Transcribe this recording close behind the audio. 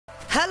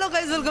Hello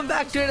guys, welcome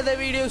back to another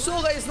video. So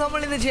guys, നമ്മൾ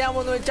ഇന്ന് ചെയ്യാൻ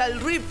പോകുന്നത് വെച്ചാൽ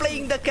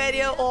replaying the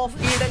career of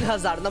Eden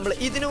Hazard. നമ്മൾ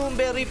ഇതിനു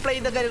മുമ്പേ replay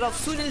the career of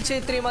Sunil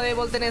ഛേത്രിയും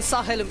അതേപോലെ തന്നെ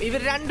സഹലും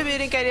ഇവർ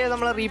രണ്ടുപേരും കരിയർ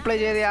നമ്മൾ റീപ്ലേ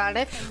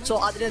ചെയ്തതാണ്. സോ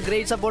അതിന്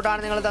ഗ്രേറ്റ്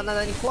സപ്പോർട്ടാണ് നിങ്ങൾ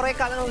തന്നത്. കുറേ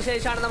കാലങ്ങൾക്ക്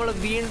ശേഷമാണ് നമ്മൾ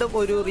വീണ്ടും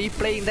ഒരു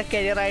റീപ്ലേയിങ് ദ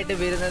കരിയർ ആയിട്ട്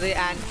വരുന്നത്.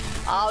 ആൻഡ്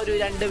ആ ഒരു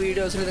രണ്ട്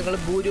വീഡിയോസിൽ നിങ്ങൾ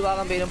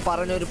ഭൂരിഭാഗം പേരും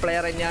പറഞ്ഞ ഒരു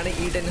പ്ലെയർ തന്നെയാണ്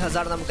ഈഡൻ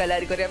ഹസാർഡ്. നമുക്ക്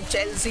എല്ലാവർക്കും അറിയാം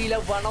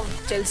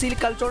ചെൽസിയിൽ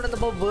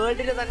കളിച്ചുകൊണ്ടിരുന്നപ്പോൾ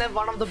വേൾഡിൽ തന്നെ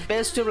one of the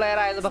best player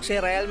ആയിരുന്നു. പക്ഷേ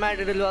റയൽ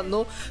മാഡ്രിഡിൽ വന്നു,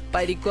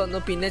 പരിക്ക് വന്നു,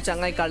 പിന്നെ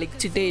ചങ്ങായി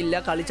കളിച്ചിട്ടേ ഇല്ല.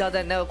 കളിച്ചാൽ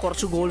തന്നെ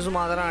കുറച്ച് ഗോൾസ്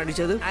മാത്രമാണ്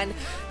അടിച്ചത്. And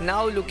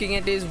now looking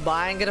at is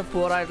ഭയങ്കര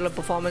പൂർ ആയിട്ടുള്ള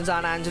പെർഫോമൻസ്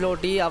ആണ്.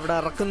 ആഞ്ചലോട്ടി അവിടെ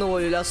ഇറക്കുന്നു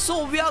പോയില്ല. So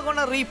we are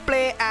gonna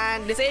replay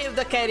and save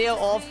the career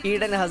of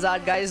Eden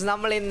Hazard guys.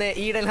 നമ്മൾ ഇന്ന്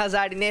ഈഡൻ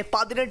ഹസാർഡിനെ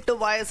 18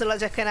 വയസ്സുള്ള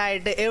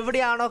ചെക്കനായിട്ട്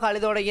എവിടെയാണോ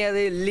കളി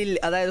തുടങ്ങിയത്, ലിൽ,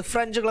 അതായത്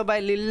ഫ്രഞ്ച്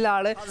ക്ലബായ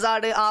ലില്ലാണ്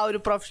ഹസാർഡ് ആ ഒരു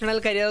പ്രൊഫഷണൽ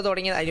കരിയർ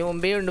തുടങ്ങിയത്. അതിന്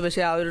മുമ്പേ ഉണ്ട്,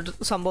 പക്ഷേ ആ ഒരു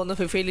സംഭവം ഒന്നും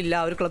ഫിഫയിലില്ല,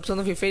 ആ ഒരു ക്ലബ്സ്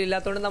ഒന്നും ഫിഫയിൽ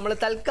ഇല്ലാത്തതുകൊണ്ട് നമ്മൾ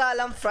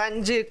തൽക്കാലം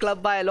ഫ്രഞ്ച്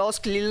ക്ലബായ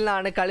ലോസ്റ്റ്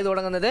ലില്ലാണ് കളി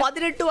തുടങ്ങുന്നത്.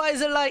 18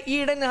 വയസ്സുള്ള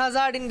ഈഡൻ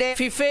ഹസാർഡിന്റെ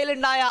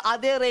ഫിഫയിലുണ്ടായ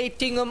അതേ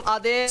റേറ്റിംഗും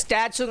അതേ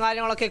സ്റ്റാറ്റ്സും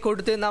കാര്യങ്ങളൊക്കെ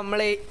കൊടുത്ത്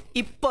നമ്മളെ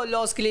ഇപ്പോൾ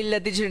ലോസ്റ്റ് ലില്ലിൽ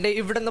എത്തിച്ചിട്ടുണ്ട്.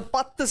 ഇവിടുന്ന്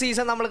 10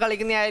 സീസൺ നമ്മൾ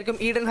കളിക്കുന്നതായിരിക്കും.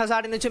 ഈഡൻ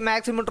ഹസാർഡിന് വെച്ച്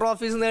മാക്സിമം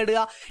ട്രോഫീസ് നേടുക,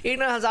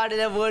 ഈഡൻ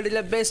ഹസാർഡിനെ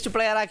വേൾഡിലെ ബെസ്റ്റ്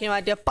പ്ലെയർ ആക്കി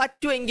മാറ്റുക,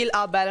 പറ്റുമെങ്കിൽ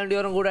ആ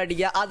ബാലൻഡിയോറും കൂടെ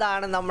അടിക്കുക.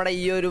 അതാണ് നമ്മുടെ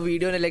ഈ ഒരു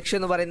വീഡിയോയുടെ ലക്ഷ്യം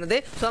എന്ന് പറയുന്നത്.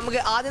 സോ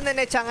നമുക്ക് ആദ്യം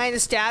തന്നെ ചങ്ങായിന്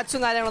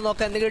സ്റ്റാറ്റ്സും കാര്യങ്ങളും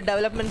നോക്കാം, എന്തെങ്കിലും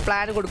ഡെവലപ്മെന്റ്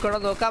പ്ലാൻ കൊടുക്കണോ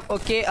നോക്കാം.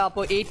 ഓക്കെ,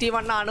 അപ്പോൾ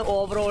 81 ആണ്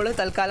ഓവറോൾ.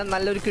 തൽക്കാലം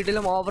നല്ലൊരു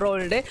കിട്ടിലും ഓവറോൾ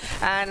ഉണ്ട്.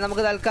 ആൻഡ്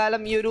നമുക്ക്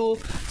തൽക്കാലം ഈ ഒരു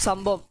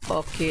സംഭവം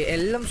ഓക്കെ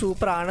എല്ലാം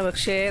സൂപ്പറാണ്.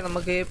 പക്ഷേ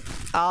നമുക്ക്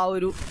ആ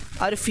ഒരു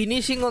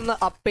ഫിനിഷിംഗ് ഒന്ന്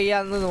അപ്പ്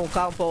ചെയ്യാമെന്ന്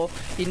നോക്കാം. അപ്പോൾ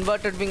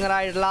ഇൻവേർട്ടഡ് വിങ്ങർ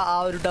ആയിട്ടുള്ള ആ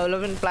ഒരു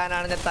ഡെവലപ്മെൻറ്റ്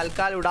പ്ലാനാണ് ഞാൻ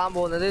തൽക്കാലം ഇടാൻ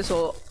പോകുന്നത്. സോ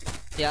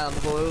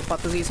നമുക്ക് ഒരു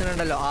 10 സീസൺ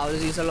ഉണ്ടല്ലോ, ആ ഒരു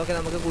സീസണിലൊക്കെ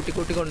നമുക്ക്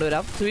കൂട്ടി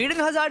കൊണ്ടുവരാം. ഈഡൻ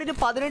ഹസാർഡിന്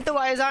 18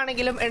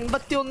 വയസ്സാണെങ്കിലും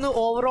 81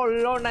 ഓവറോൾ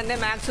ഉള്ളതുകൊണ്ട് തന്നെ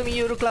മാക്സിമം ഈ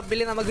ഒരു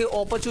ക്ലബ്ബിൽ നമുക്ക്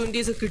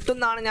ഓപ്പർച്യൂണിറ്റീസ് കിട്ടും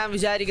എന്നാണ് ഞാൻ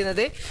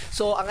വിചാരിക്കുന്നത്.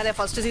 സോ അങ്ങനെ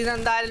ഫസ്റ്റ് സീസൺ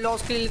എന്തായാലും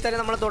ലോസ്റ്റ് ലില്ലിൽ തന്നെ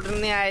നമ്മൾ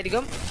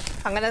തുടരുന്നതായിരിക്കും.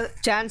 അങ്ങനെ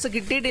ചാൻസ്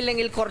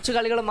കിട്ടിയിട്ടില്ലെങ്കിൽ കുറച്ച്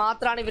കളികൾ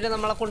മാത്രമാണ് ഇവരെ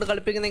നമ്മളെ കൊണ്ട്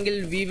കളിപ്പിക്കുന്നതെങ്കിൽ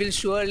വി വിൽ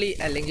ഷുവർലി,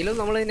 അല്ലെങ്കിലും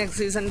നമ്മൾ നെക്സ്റ്റ്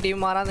സീസൺ ടീം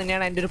മാറാൻ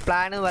തന്നെയാണ് എൻ്റെ ഒരു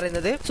പ്ലാൻ എന്ന്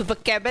പറയുന്നത്. സോ ഇപ്പോൾ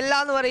കെബെല്ല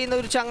എന്ന് പറയുന്ന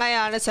ഒരു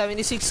ചങ്ങായാണ്,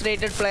 76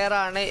 റേറ്റഡ് പ്ലെയർ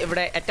ആണ്,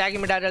 ഇവിടെ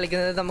അറ്റാക്കിംഗ് മിഡായിട്ട്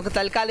കളിക്കുന്നത്. നമുക്ക്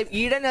തൽക്കാലം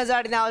ഈഡൻ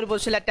ഹസാർഡിന് ആ ഒരു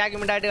പൊസിഷനിൽ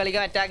അറ്റാക്കിംഗ് മിഡായിട്ട്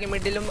കളിക്കാം. അറ്റാക്കിംഗ്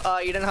മിഡിലും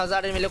ഈഡൻ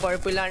ഹസാർഡിന് വലിയ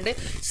കുഴപ്പമില്ലാണ്ട്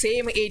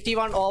സെയിം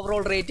 81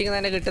 ഓവറോൾ റേറ്റിംഗ്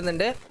തന്നെ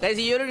കിട്ടുന്നുണ്ട്.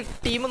 ഈ ഒരു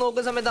ടീം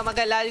നോക്കുന്ന സമയത്ത്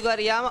നമുക്ക് എല്ലാവർക്കും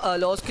അറിയാം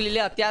ലോസ്റ്റ്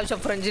ലില്ലിൽ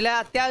അത്യാവശ്യം ഫ്രഞ്ചിലെ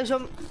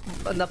അത്യാവശ്യം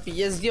എന്താ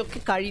PSG ഒക്കെ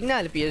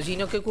കഴിഞ്ഞാൽ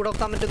PSG-നൊക്കെ കൂടെ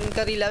വെക്കാൻ പറ്റും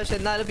എനിക്കറിയില്ല. പക്ഷെ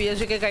എന്നാലും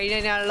PSG ഒക്കെ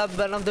കഴിഞ്ഞാലുള്ള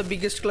വൺ ഓഫ് ദ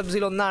ബിഗ്ഗസ്റ്റ്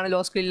ക്ലബ്സിൽ ഒന്നാണ്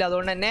ലോസ്റ്റ് ലില്ല്.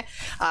 അതുകൊണ്ട് തന്നെ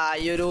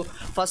ഈ ഒരു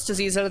ഫസ്റ്റ്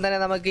സീസണിൽ തന്നെ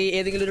നമുക്ക്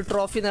ഏതെങ്കിലും ഒരു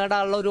ട്രോഫി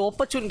നേടാനുള്ള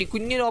ഒരു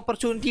കുഞ്ഞൊരു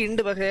ഓപ്പർച്യൂണിറ്റി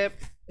ഉണ്ട്. പക്ഷേ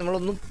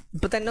നമ്മളൊന്നും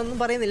ഇപ്പം തന്നെ ഒന്നും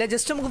പറയുന്നില്ല.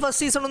 ജസ്റ്റ് നമുക്ക്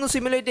ഫസ്റ്റ് സീസൺ ഒന്ന്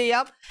സിമുലേറ്റ്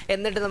ചെയ്യാം,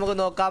 എന്നിട്ട് നമുക്ക്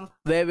നോക്കാം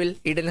where will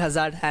Eden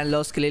Hazard and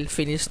lost ലിൽ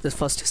finish the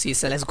first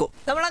season. Let's go.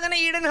 നമ്മളങ്ങനെ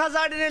ഈഡൻ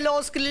ഹസാർഡിനെ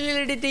ലോസ്റ്റ് ലില്ലിൽ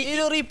ഇട്ടിട്ട് ഈ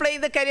ഒരു റീപ്ലേ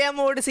ദ കരിയർ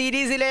മോഡ്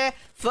സീരീസിലെ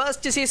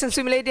ഫസ്റ്റ് സീസൺ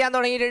സിമുലേറ്റ് ചെയ്യാൻ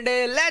തുടങ്ങിയിട്ടുണ്ട്.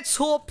 ലെറ്റ്സ്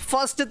ഹോപ്പ്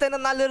ഫസ്റ്റ് തന്നെ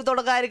നല്ലൊരു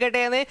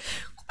തുടക്കമായിരിക്കട്ടെ എന്ന്.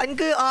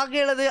 എനിക്ക്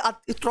ആകെയുള്ളത്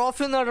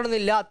ട്രോഫി ഒന്നും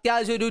നേടണമെന്നില്ല.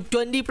 അത്യാവശ്യം ഒരു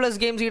 20+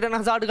 ഗെയിംസ് ഈഡൻ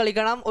ഹസാർഡ്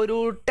കളിക്കണം. ഒരു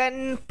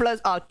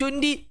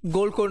 20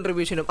 ഗോൾ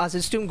കോൺട്രിബ്യൂഷനും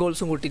അസിസ്റ്റും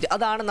ഗോൾസും കൂട്ടിയിട്ട്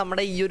അതാണ്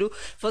നമ്മുടെ ഈ ഒരു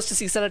ഫസ്റ്റ്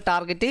സീസണിലെ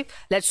target.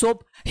 Let's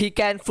hope he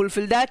can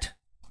fulfil that.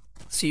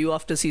 See you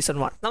after season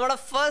 1. നമ്മുടെ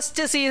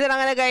ഫസ്റ്റ് സീസൺ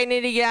അങ്ങനെ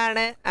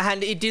കഴിഞ്ഞിരിക്കുകയാണ്.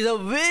 And it is A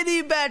very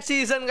bad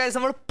season guys.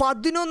 നമ്മൾ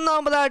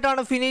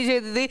 11ാമതായിട്ടാണ് ഫിനിഷ്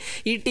ചെയ്തത്.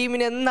 ഈ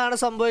ടീമിന് എന്താണ്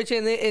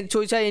സംഭവിച്ചതെന്ന്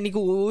ചോദിച്ചാൽ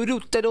എനിക്ക് ഒരു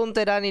ഉത്തരവും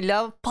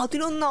തരാനില്ല.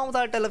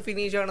 11ാമതായിട്ടല്ല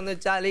ഫിനിഷ് ആണെന്ന്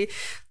വെച്ചാൽ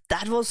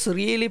ദാറ്റ് വാസ്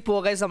റിയലി പോ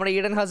ഗൈസ്. നമ്മുടെ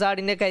ഈഡൻ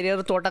ഹസാർഡിൻ്റെ കരിയർ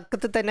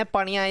തുടക്കത്തിൽ തന്നെ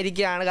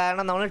പണിയായിരിക്കുകയാണ്.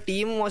 കാരണം നമ്മൾ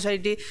ടീം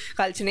മോശമായിട്ട്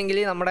കളിച്ചിട്ടുണ്ടെങ്കിൽ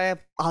നമ്മുടെ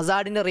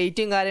ഹസാർഡിൻ്റെ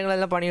റേറ്റിംഗ്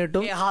കാര്യങ്ങളെല്ലാം പണി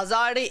കിട്ടും.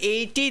 ഹസാർഡ്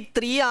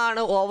 83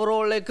 ആണ്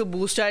ഓവറോളിലേക്ക്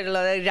ബൂസ്റ്റ്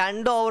ആയിട്ടുള്ളത്.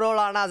 2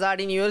 ഓവറോളാണ്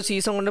ഹസാർഡിന് ഈ ഒരു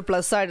സീസൺ കൊണ്ട്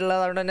പ്ലസ് ആയിട്ടുള്ളത്.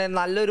 അതുകൊണ്ട് തന്നെ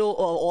നല്ലൊരു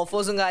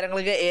ഓഫേഴ്സും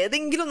കാര്യങ്ങളൊക്കെ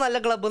ഏതെങ്കിലും നല്ല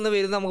ക്ലബ്ബിൽ നിന്ന്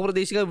വരുന്നത് നമുക്ക്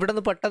പ്രതീക്ഷിക്കാം. ഇവിടെ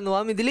നിന്ന് പെട്ടെന്ന്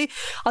പോകാം. ഇതിൽ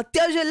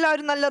അത്യാവശ്യം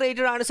എല്ലാവരും നല്ല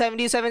റേറ്റഡ് ആണ്.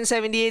 77,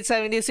 78,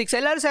 76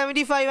 എല്ലാവരും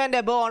 75 ആൻഡ്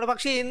എബവ് ആണ്.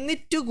 പക്ഷേ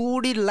എന്നിട്ട്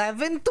കൂടി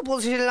 11th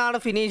പൊസിഷനിലാണ്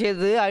ഫിനിഷ്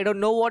ചെയ്തത്. I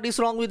don't know what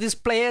is wrong with this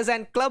players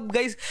and club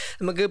guys.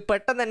 നമുക്ക്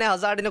പെട്ടെന്ന് തന്നെ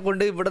ഹസാർഡിനെ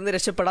കൊണ്ട് ഇവിടെ നിന്ന്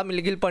രക്ഷപ്പെടാം,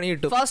 ഇല്ലെങ്കിൽ പണി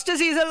കിട്ടും. ഫസ്റ്റ്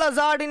സീസണിൽ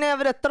ഹസാർഡിനെ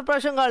അവർ എത്ര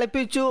പ്രാവശ്യം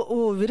കളിപ്പിച്ചു?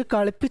 ഇവർ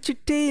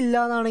കളിപ്പിച്ചിട്ടേ ഇല്ല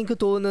എന്നാണ് എനിക്ക്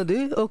തോന്നുന്നത്.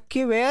 ഓക്കെ,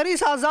 വേർ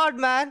ഈസ് ഹസാർഡ്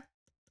മാൻ?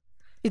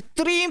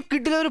 ഇത്രയും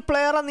കിട്ടിയ ഒരു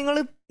പ്ലെയറാണ്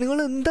നിങ്ങൾ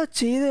എന്താ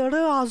ചെയ്തത്?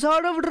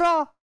 ഹസാർഡ് എവിടാ?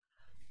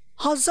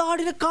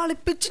 ഹസാർഡിനെ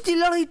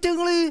കളിപ്പിച്ചിട്ടില്ല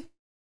ഇറ്റങ്ങള്.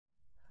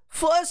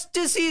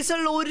 ഫസ്റ്റ്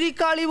സീസണിൽ ഒരു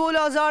കളി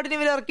പോലും ഹസാർഡിനെ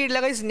ഇവർ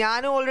ഇറക്കിയിട്ടില്ല ഗൈസ്.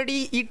 ഞാൻ ഓൾറെഡി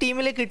ഈ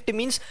ടീമിലേക്ക് ഇട്ട്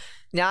മീൻസ്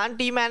ഞാൻ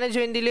ടീം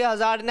മാനേജ്മെൻറ്റിൽ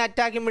ഹസാർഡിനെ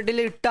അറ്റാക്കിംഗ് മിഡിൽ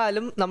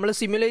ഇട്ടാലും നമ്മൾ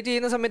സിമുലേറ്റ്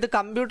ചെയ്യുന്ന സമയത്ത്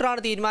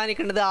കമ്പ്യൂട്ടറാണ്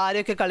തീരുമാനിക്കേണ്ടത്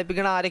ആരൊക്കെ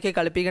കളിപ്പിക്കണം ആരൊക്കെ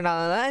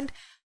കളിപ്പിക്കണം. ആൻഡ്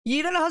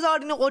ഈഡൻ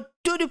ഹസാർഡിന്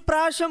ഒറ്റൊരു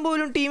പ്രാവശ്യം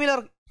പോലും ടീമിൽ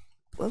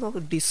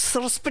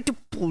ഡിസ്റെസ്പെക്റ്റ്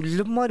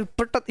പുല്ലുമാർ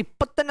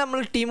ഇപ്പം തന്നെ നമ്മൾ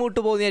ടീം വിട്ട്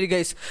പോകുന്നതായിരിക്കും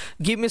guys.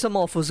 Give me some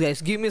offers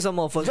guys, give me some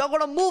offers. I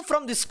gonna move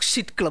from this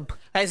shit club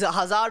guys.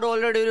 Hazard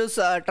already ഒരു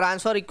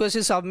ട്രാൻസ്ഫർ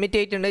റിക്വസ്റ്റ് സബ്മിറ്റ്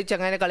ചെയ്തിട്ടുണ്ട്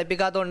ചങ്ങനെ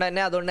കളിപ്പിക്കാത്തതുകൊണ്ട്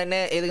തന്നെ. അതുകൊണ്ട്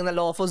തന്നെ ഏതെങ്കിലും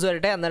നല്ല ഓഫേഴ്സ്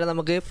വരട്ടെ, അന്നേരം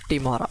നമുക്ക്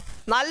ടീം മാറാം.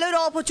 നല്ലൊരു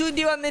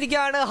ഓപ്പർച്യൂണിറ്റി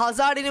വന്നിരിക്കുകയാണ്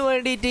ഹസാർഡിന്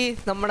വേണ്ടിയിട്ട്.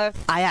 നമ്മുടെ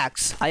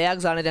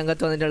അയാക്സ് ആണ്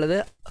രംഗത്ത് വന്നിട്ടുള്ളത്.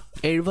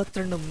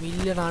 72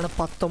 മില്യൺ ആണ്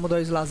 19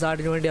 വയസ്സുള്ള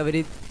ഹസാർഡിന് വേണ്ടി അവർ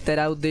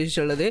തരാൻ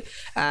ഉദ്ദേശിച്ചുള്ളത്.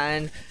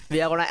 And we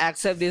are gonna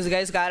accept these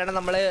guys. കാരണം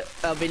നമ്മൾ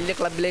വലിയ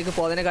ക്ലബ്ബിലേക്ക്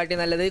പോകുന്നതിനെക്കാട്ടി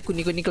നല്ലത്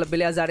കുഞ്ഞു കുഞ്ഞു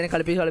ക്ലബ്ബിലെ ഹസാർഡിനെ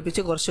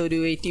കളിപ്പിച്ച് കുറച്ച് ഒരു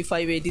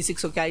 85,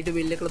 86 ഒക്കെ ആയിട്ട്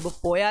വലിയ ക്ലബ്ബ്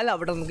പോയാൽ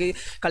അവിടെ നമുക്ക്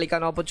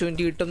കളിക്കാൻ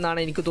ഓപ്പർച്യൂണിറ്റി കിട്ടും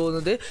എന്നാണ് എനിക്ക്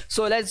തോന്നുന്നത്.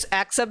 So let's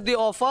accept the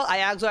offer.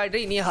 അയാക്സുമായിട്ട്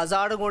ഇനി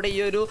ഹസാർഡും കൂടെ ഈ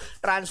ഒരു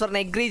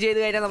ട്രാൻസ്ഫറിന് എഗ്രി ചെയ്ത്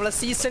കഴിഞ്ഞാൽ നമ്മൾ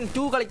സീസൺ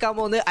 2 കളിക്കാൻ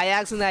പോകുന്നത്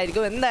അയാക്സ്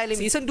എന്നായിരിക്കും. എന്തായാലും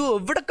സീസൺ 2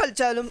 എവിടെ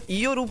കളിച്ചാലും ഈ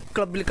ഒരു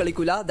ക്ലബ്ബിൽ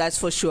കളിക്കൂല,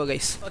 that's for sure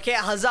guys. Okay,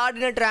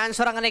 ഹസാർഡിന്റെ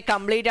transfer അങ്ങനെ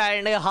കംപ്ലീറ്റ്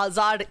ആയിട്ടുണ്ട്.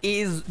 Hazard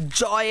is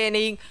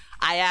joining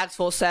Ajax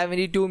four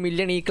 72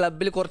 million. ഈ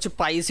ക്ലബ്ബിൽ കുറച്ച്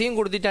പൈസയും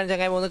കൊടുത്തിട്ടാണ്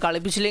ചങ്ങായി പോകുന്നത്.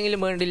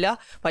 കളിപ്പിച്ചില്ലെങ്കിലും വേണ്ടില്ല,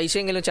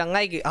 പൈസയെങ്കിലും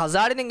ചങ്ങായിക്ക്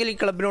ഹസാർഡിനെങ്കിലും ഈ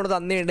ക്ലബ്ബിനോട്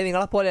നന്ദിയുണ്ട്.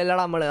 നിങ്ങളെപ്പോലെ അല്ല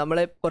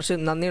നമ്മളെ കുറച്ച്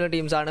നന്ദിയുള്ള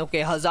ടീംസാണ്.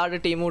 ഓക്കെ,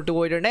 ഹസാർഡ് ടീം വിട്ട്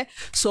പോയിട്ടുണ്ട്.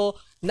 So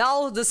now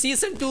the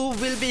season 2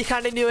 will be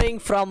continuing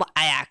from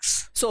Ajax.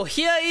 So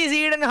here is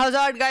Eden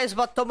Hazard guys.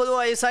 19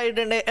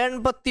 വയസ്സായിട്ടുണ്ട്,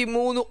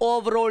 83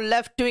 overall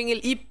left വിങ്ങിൽ.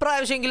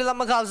 ഇപ്രാവശ്യമെങ്കിലും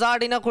നമുക്ക്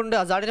ഹസാർഡിനെ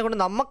കൊണ്ട്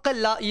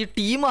നമുക്കല്ല, ഈ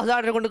ടീം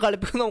ഹസാർഡിനെ കൊണ്ട്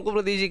കളിപ്പിക്കും നമുക്ക്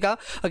പ്രതീക്ഷിക്കാം.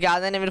 ഓക്കെ,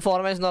 അത് തന്നെ ഒരു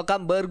ഫോർമേഷൻ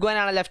നോക്കാം.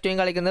 ബെർഗ്വൈനാണ് ലെഫ്റ്റ്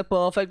വിങ് കളിക്കുന്നത്.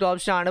 പെർഫെക്റ്റ്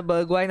ഓപ്ഷൻ ആണ്.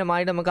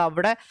 ബെർഗ്വൈനുമായിട്ട് നമുക്ക്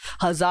അവിടെ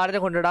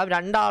ഹസാർഡിനെ കൊണ്ടിടാം.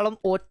 രണ്ടാളും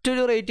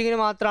ഒറ്റൊരു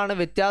റേറ്റിങ്ങിന് മാത്രമാണ്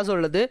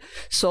വ്യത്യാസമുള്ളത്.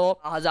 സോ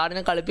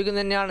ഹസാർഡിനെ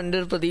കളിപ്പിക്കുന്നത് തന്നെയാണ് എൻ്റെ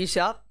ഒരു പ്രതീക്ഷ.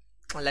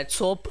 Let's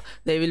hope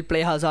they will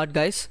play Hazard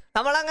guys.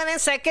 നമ്മളങ്ങനെ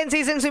സെക്കൻഡ്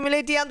സീസൺ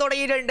സിമുലേറ്റ് ചെയ്യാൻ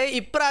തുടങ്ങിയിട്ടുണ്ട്.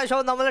 ഇപ്രാവശ്യം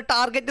നമ്മൾ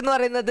ടാർഗറ്റ് എന്ന്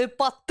പറയുന്നത്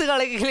 10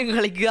 കളിയെങ്കിലും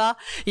കളിക്കുക,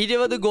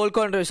 20 ഗോൾ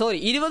കോൺട്രിബ്യൂഷൻ,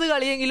 20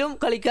 കളിയെങ്കിലും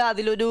കളിക്കുക,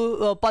 അതിലൊരു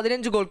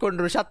 15 ഗോൾ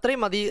കോൺട്രിബ്യൂഷൻ,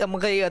 അത്രയും മതി.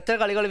 നമുക്ക് എത്ര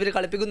കളികൾ ഇവർ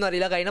കളിപ്പിക്കുമെന്ന്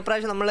അറിയില്ല. കഴിഞ്ഞ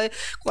പ്രാവശ്യം നമ്മൾ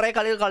കുറേ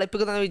കളികൾ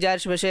കളിപ്പിക്കുമെന്ന്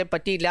വിചാരിച്ചു, പക്ഷേ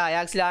പറ്റിയില്ല.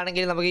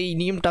 അയാക്സിലാണെങ്കിൽ നമുക്ക്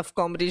ഇനിയും ടഫ്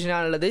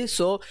കോമ്പറ്റീഷനാണുള്ളത്.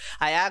 സോ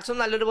അയാക്സും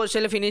നല്ലൊരു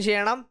പൊസിഷനിൽ ഫിനിഷ്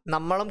ചെയ്യണം,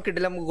 നമ്മളും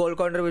കിട്ടില്ല ഗോൾ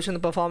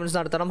കോൺട്രിബ്യൂഷൻ പെർഫോമൻസ്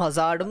നടത്തണം,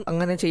 ഹസാർഡും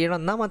അങ്ങനെ ചെയ്യണം.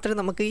 എന്നാൽ മാത്രമേ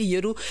നമുക്ക് ഈ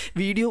ഒരു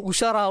വീഡിയോ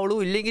ഉഷാറാവുള്ളൂ.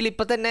 ഇല്ലെങ്കിൽ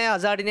ഇപ്പം തന്നെ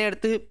ഹസാർഡിനെ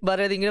എടുത്ത്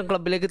വേറെ ഏതെങ്കിലും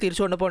ക്ലബ്ബിലേക്ക്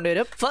തിരിച്ചു കൊണ്ടുപോകേണ്ടി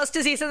വരും.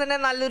 ഫസ്റ്റ് സീസൺ തന്നെ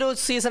നല്ലൊരു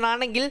സീസൺ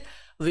ആണെങ്കിൽ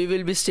we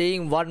will be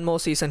staying one more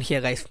season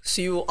here guys.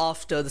 See you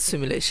after the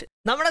simulation.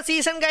 നമ്മുടെ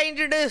സീസൺ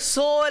കഴിഞ്ഞിട്ടുണ്ട്.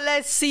 So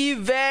let's see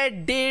where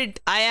did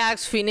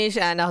Ajax finish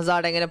and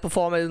Hazard എങ്ങനെ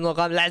പെർഫോം ചെയ്ത്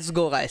നോക്കാം. Let's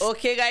go guys.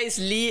 Okay guys,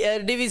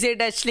 എർഡിവിസിയ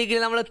Dutch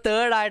ലീഗിൽ നമ്മൾ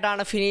 3rd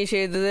ആയിട്ടാണ് finish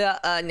ചെയ്തത്.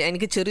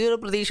 എനിക്ക് ചെറിയൊരു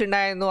പ്രതീക്ഷ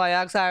ഉണ്ടായിരുന്നു,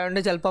 അയാക്സ്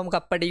ആയതുകൊണ്ട് ചിലപ്പം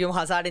കപ്പടിക്കും.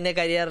 ഹസാർഡിൻ്റെ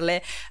കരിയറിലെ,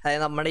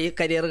 നമ്മുടെ ഈ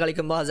കരിയർ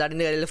കളിക്കുമ്പോൾ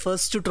ഹസാർഡിൻ്റെ കരിയറിൽ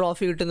ഫസ്റ്റ്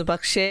ട്രോഫി കിട്ടുന്നു.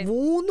 പക്ഷേ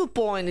 3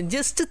 പോയിന്റ്,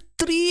 ജസ്റ്റ്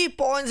 3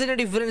 പോയിന്റ്സിൻ്റെ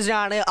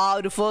ഡിഫറൻസിനാണ് ആ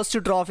ഒരു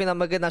ഫസ്റ്റ് ട്രോഫി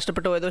നമുക്ക്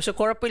നഷ്ടപ്പെട്ടു പോയത്. പക്ഷെ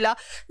കുഴപ്പമില്ല,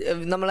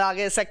 നമ്മൾ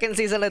ആകെ സെക്കൻഡ്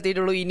സീസണിൽ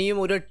എത്തിയിട്ടുള്ളൂ. ഇനിയും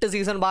ഒരു 8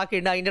 സീസൺ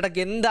ബാക്കിയുണ്ട്. അതിൻ്റെ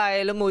ഇടയ്ക്ക്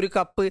എന്തായാലും ഒരു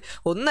കപ്പ്,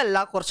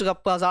 ഒന്നല്ല കുറച്ച്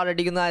കപ്പ് ഹസാർഡ്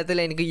അടിക്കുന്ന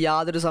കാര്യത്തിൽ എനിക്ക്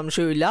യാതൊരു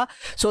സംശയവുമില്ല.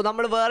 സോ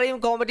നമ്മൾ വേറെയും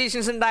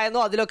കോമ്പറ്റീഷൻസ് ഉണ്ടായിരുന്നു,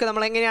 അതിലൊക്കെ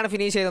നമ്മൾ എങ്ങനെയാണ്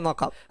ഫിനിഷ് ചെയ്ത്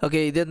നോക്കാം.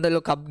 ഓക്കെ, ഇത്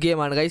എന്തായാലും കപ്പ്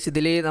ഗെയിമാണ് ഗൈസ്.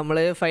 ഇതിൽ നമ്മൾ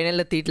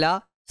ഫൈനലിൽ എത്തിയിട്ടില്ല,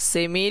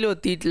 സെമിയിലും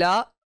എത്തിയിട്ടില്ല.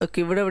 ഓക്കെ,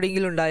 ഇവിടെ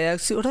എവിടെയെങ്കിലും ഉണ്ട്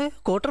അയാക്സ്? ഇവിടെ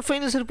ക്വാർട്ടർ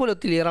ഫൈനൽസിൽ പോലും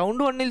എത്തില്ലേ,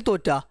 റൗണ്ട് 1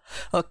 തോറ്റാ.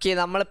 ഓക്കെ,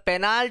 നമ്മൾ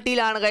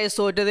പെനാൽറ്റിയിലാണ് ഗൈസ്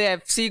തോറ്റത്.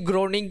 FC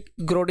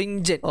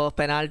ഗ്രോഡിംജൻ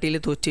പെനാൽറ്റിയിൽ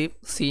തോറ്റ്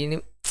സീന്.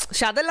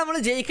 പക്ഷെ അതെല്ലാം നമ്മൾ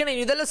ജയിക്കണം.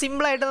 ഇതെല്ലാം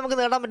സിമ്പിളായിട്ട് നമുക്ക്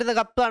നേടാൻ പറ്റുന്ന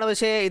കപ്പാണ്.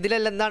 പക്ഷേ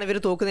ഇതിലെല്ലാം എന്താണ് ഇവർ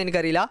തോക്കുന്നത്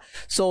എനിക്കറിയില്ല.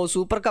 സോ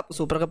സൂപ്പർ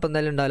കപ്പ്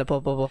എന്തായാലും ഉണ്ടാവില്ല.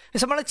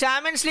 പക്ഷെ നമ്മൾ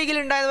ചാമ്പ്യൻസ് ലീഗിൽ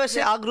ഉണ്ടായത്,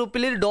 പക്ഷേ ആ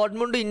ഗ്രൂപ്പിൽ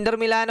ഡോട്ട്മുണ്ട്, ഇന്റർ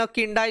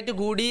മിലാനൊക്കെ ഉണ്ടായിട്ട്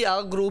കൂടി ആ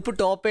ഗ്രൂപ്പ്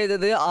ടോപ്പ്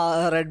ചെയ്തത്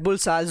റെഡ് ബുൾ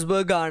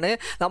സാൽസ്ബർഗ് ആണ്.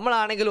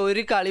 നമ്മളാണെങ്കിൽ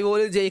ഒരു കളി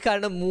പോലും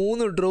ജയിക്കാണ്ട്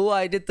 3 ഡ്രോ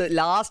ആയിട്ട്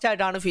ലാസ്റ്റ്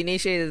ആയിട്ടാണ്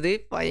ഫിനിഷ് ചെയ്തത്.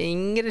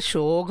 ഭയങ്കര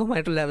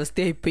ശോകമായിട്ടുള്ള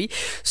അവസ്ഥയായിപ്പോയി.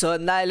 സോ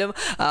എന്തായാലും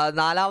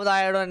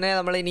 4ാമതായത് തന്നെ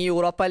നമ്മൾ ഇനി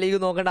യൂറോപ്പ ലീഗ്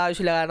നോക്കേണ്ട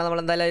ആവശ്യമില്ല, കാരണം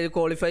നമ്മൾ എന്തായാലും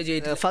ക്വാളിഫൈ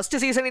ചെയ്തു.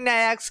 ഫസ്റ്റ് സീസണിൻ്റെ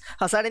അയാക്സ്,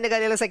 ഹസാർഡിൻ്റെ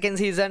കരിയറിലെ സെക്കൻഡ്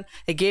സീസൺ,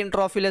 ഗെയിം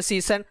ട്രോഫിയിലെ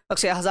സീസൺ.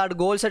 പക്ഷേ ഹസാർഡ്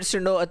ഗോൾസ്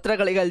അടിച്ചിട്ടുണ്ടോ, എത്ര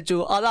കളി കളിച്ചു,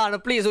 അതാണ്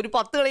പ്ലീസ് ഒരു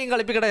 10 കളിയും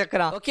കളിപ്പിക്കട്ടെ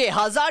ചക്കന. ഓക്കെ,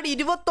 ഹസാർഡ്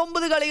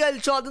 29 കളി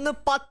കളിച്ചു, അതിന്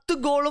 10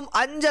 ഗോളും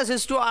 5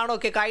 അസിസ്റ്റും ആണ്.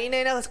 ഓക്കെ,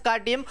 കഴിഞ്ഞതിനെ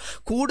കാട്ടിയും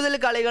കൂടുതൽ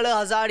കളികൾ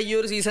ഹസാർഡ് ഈ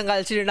ഒരു സീസൺ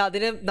കളിച്ചിട്ടുണ്ട്.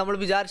 അതിന് നമ്മൾ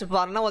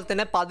പറഞ്ഞ പോലെ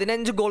തന്നെ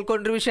 15 ഗോൾ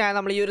കോൺട്രിബ്യൂഷൻ ആണ്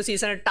നമ്മൾ ഈ ഒരു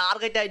സീസൺ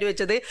ടാർഗറ്റ് ആയിട്ട്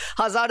വെച്ചത്.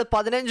 ഹസാർഡ്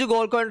 15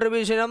 ഗോൾ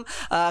കോൺട്രിബ്യൂഷനും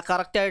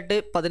കറക്റ്റായിട്ട്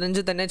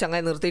 15 തന്നെ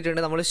ചങ്ങായി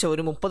നിർത്തിയിട്ടുണ്ട്. നമ്മൾ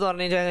ഒരു 30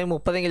 പറഞ്ഞു കഴിഞ്ഞാൽ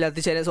 30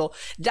 എത്തിച്ചേരും. സോ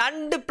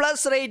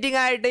 2+ റേറ്റിംഗ്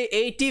ആയിട്ട്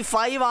 85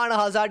 ആണ്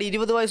ഹസാർഡ്.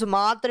 20 വയസ്സ്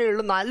മാത്രമേ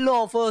ഉള്ളൂ. നല്ല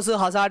ഓഫേഴ്സ്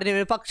ഹസാർഡിന്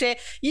വരും. പക്ഷേ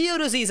ഈ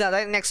ഒരു സീസൺ,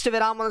 അതായത് നെക്സ്റ്റ്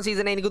വരാൻ പോകുന്ന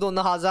സീസൺ, എനിക്ക്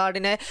തോന്നുന്നു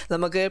ഹസാർഡിനെ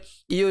നമുക്ക്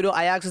ഈ ഒരു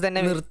അയാക്സ്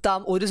തന്നെ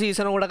നിർത്താം. ഒരു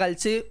സീസണും കൂടെ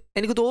കളിച്ച്,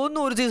 എനിക്ക്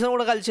തോന്നുന്നു ഒരു സീസൺ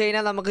കൂടെ കളിച്ച്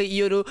കഴിഞ്ഞാൽ നമുക്ക് ഈ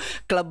ഒരു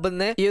ക്ലബ്ബിൽ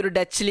നിന്ന് ഈ ഒരു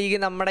ഡച്ച് ലീഗ്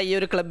നമ്മുടെ ഈ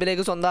ഒരു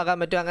ക്ലബ്ബിലേക്ക് സ്വന്തമാക്കാൻ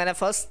പറ്റും. അങ്ങനെ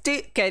ഫസ്റ്റ്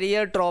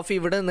കരിയർ ട്രോഫി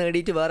ഇവിടെ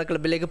നേടിയിട്ട് വേറെ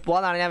ക്ലബ്ബിലേക്ക്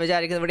പോകാനാണ് ഞാൻ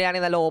വിചാരിക്കുന്നത്.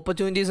 ഇവിടെയാണെങ്കിൽ നല്ല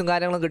ഓപ്പർച്യൂണിറ്റീസും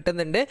കാര്യങ്ങളും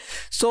കിട്ടുന്നുണ്ട്.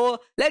 So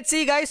let's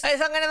see guys.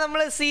 അങ്ങനെ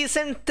നമ്മൾ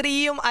സീസൺ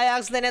 3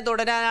 അയാക്സ് തന്നെ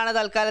തുടരാനാണ്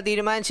തൽക്കാലം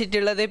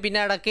തീരുമാനിച്ചിട്ടുള്ളത്.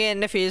 പിന്നെ ഇടയ്ക്ക്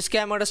എൻ്റെ ഫേസ്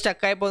ക്യാമറ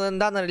സ്റ്റക്കായി പോകുന്നത്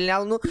എന്താണെന്നറിയില്ല.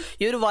 ഞാനൊന്നും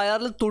ഈ ഒരു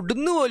വയറിൽ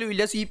തൊടുന്നു പോലും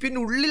ഇല്ല, CPൻ്റെ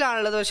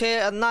ഉള്ളിലാണുള്ളത്. പക്ഷേ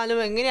എന്നാലും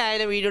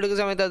എങ്ങനെയായാലും വീഡിയോ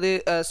എടുക്കുന്ന സമയത്ത് അത്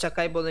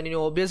സ്റ്റക്കായി പോകുന്നത്. ഇനി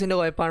OBSൻ്റെ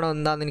കുഴപ്പമാണോ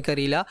എന്താണെന്ന്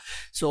എനിക്കറിയില്ല.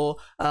 So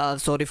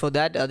sorry for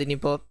that.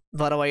 അതിനിപ്പോൾ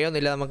വേറെ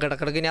വഴിയൊന്നുമില്ല, നമുക്ക്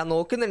ഇടക്കിടക്ക് ഞാൻ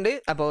നോക്കുന്നുണ്ട്,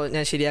 അപ്പോൾ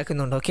ഞാൻ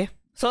ശരിയാക്കുന്നുണ്ട്. ഓക്കെ,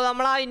 സോ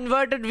നമ്മൾ ആ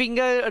ഇൻവേർട്ടഡ്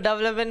വിംഗർ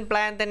ഡെവലപ്മെൻറ്റ്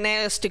പ്ലാൻ തന്നെ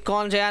സ്റ്റിക്ക്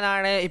ഓൺ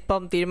ചെയ്യാനാണ്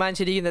ഇപ്പം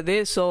തീരുമാനിച്ചിരിക്കുന്നത്.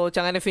 സോ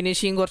അങ്ങനെ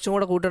ഫിനിഷിങ് കുറച്ചും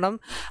കൂടെ കൂട്ടണം.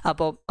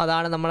 അപ്പോൾ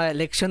അതാണ് നമ്മളെ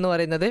ലക്ഷ്യം എന്ന്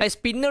പറയുന്നത്.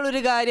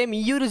 പിന്നുള്ളൊരു കാര്യം,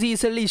 ഈ ഒരു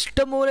സീസണിൽ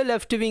ഇഷ്ടംപോലെ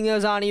ലെഫ്റ്റ്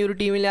വിംഗേഴ്സാണ് ഈ ഒരു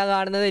ടീമിൽ ഞാൻ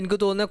കാണുന്നത്. എനിക്ക്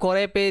തോന്നുന്നു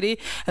കുറേ പേര്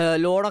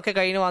ലോണൊക്കെ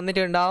കഴിഞ്ഞ്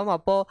വന്നിട്ടുണ്ടാവും.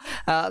 അപ്പോൾ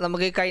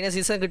നമുക്ക് കഴിഞ്ഞ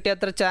സീസൺ കിട്ടിയ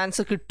അത്ര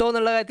ചാൻസ് കിട്ടുമോ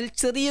എന്നുള്ള കാര്യത്തിൽ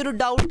ചെറിയൊരു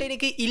ഡൗട്ട്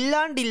എനിക്ക്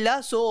ഇല്ലാണ്ടില്ല.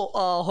 സോ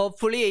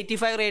ഹോപ്പ്ഫുള്ളി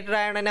 85 റേറ്റഡ്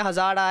ആയതുകൊണ്ട് തന്നെ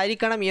ഹസാർഡ്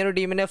ആയിരിക്കണം ഈ ഒരു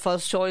ടീമിൻ്റെ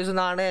ഫസ്റ്റ് ചോയ്സ്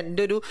എന്നാണ്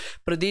എൻ്റെ ഒരു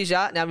പ്രതീക്ഷ.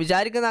 ഞാൻ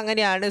വിചാരിക്കുന്നത് അങ്ങനെ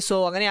അങ്ങനെയാണ്. സോ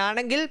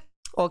അങ്ങനെയാണെങ്കിൽ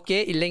ഓക്കെ,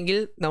 ഇല്ലെങ്കിൽ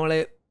നമ്മൾ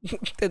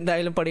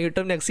എന്തായാലും പണി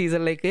കിട്ടും. നെക്സ്റ്റ്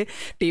സീസണിലേക്ക്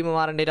ടീം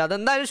മാറേണ്ടി വരും,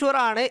 അതെന്തായാലും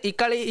ഷുവറാണ്.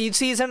 ഈ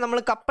സീസൺ നമ്മൾ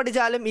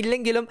കപ്പടിച്ചാലും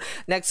ഇല്ലെങ്കിലും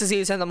നെക്സ്റ്റ്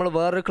സീസൺ നമ്മൾ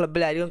വേറൊരു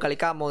ക്ലബ്ബിലായിരിക്കും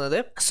കളിക്കാൻ പോകുന്നത്.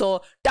 So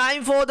time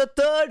for the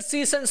third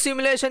season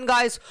simulation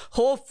guys.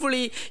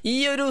 Hopefully ഈ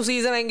ഒരു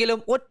സീസൺ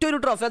എങ്കിലും ഒറ്റൊരു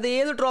ട്രോഫി, അത്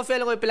ഏത് ട്രോഫി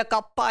ആയാലും കുഴപ്പമില്ല,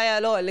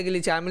 കപ്പായാലോ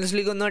അല്ലെങ്കിൽ ചാമ്പ്യൻസ്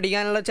ലീഗ് ഒന്നും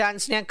അടിക്കാനുള്ള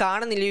ചാൻസ് ഞാൻ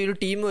കാണുന്നില്ല ഈ ഒരു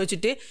ടീം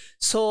വെച്ചിട്ട്.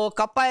 സോ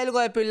കപ്പായാലും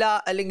കുഴപ്പമില്ല,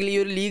 അല്ലെങ്കിൽ ഈ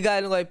ഒരു ലീഗ്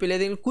ആയാലും കുഴപ്പമില്ല,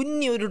 ഏതെങ്കിലും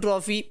കുഞ്ഞൊരു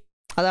ട്രോഫി,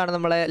 അതാണ്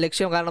നമ്മളെ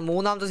ലക്ഷ്യം. കാരണം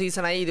മൂന്നാമത്തെ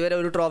സീസണായി, ഇതുവരെ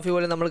ഒരു ട്രോഫി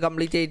പോലും നമ്മൾ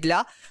കംപ്ലീറ്റ് ചെയ്തിട്ടില്ല.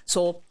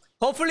 So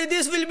hopefully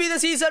this will be the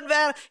season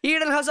where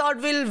Eden Hazard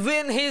will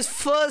win his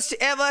first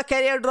ever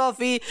career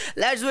trophy.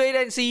 Let's wait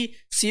and see.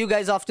 See you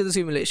guys after the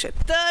simulation.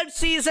 Third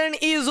season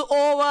is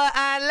over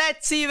and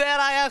let's see where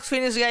Ajax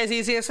finish guys.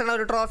 ഈ season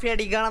ഒരു trophy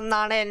അടിക്കണം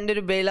എന്നാണ് എൻ്റെ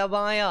ഒരു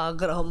ബലമായ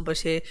ആഗ്രഹം.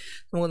 പക്ഷേ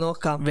നമുക്ക്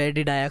നോക്കാം, where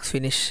did Ajax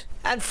finish?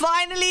 And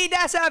finally it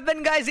has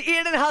happened guys.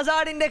 Eden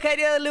Hazardന്റെ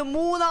കരിയറിൽ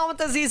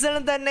മൂന്നാമത്തെ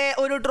സീസണിൽ തന്നെ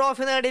ഒരു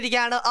ട്രോഫി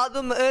നേടിയിരിക്കുകയാണ്,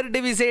 അതും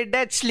എർഡിവിസി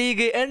ഡച്ച്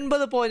ലീഗ്.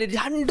 80 പോയിന്റ്,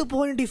 2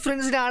 പോയിന്റ്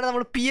ഡിഫറൻസിനാണ്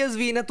നമ്മൾ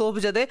PSVനെ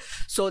തോപ്പിച്ചത്.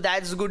 So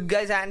that's good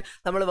guys. And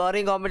നമ്മൾ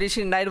വേറെയും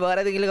കോമ്പറ്റീഷൻ ഉണ്ടായിട്ട് വേറെ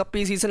ഏതെങ്കിലും കപ്പ്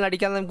ഈ സീസണിൽ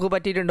അടിക്കാൻ നമുക്ക്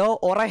പറ്റിയിട്ടുണ്ടോ?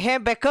 ഒറഹേ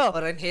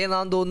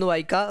എന്നാന്ന് തോന്നുന്നു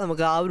വായിക്കാം.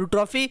 നമുക്ക് ആ ഒരു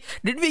trophy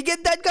did we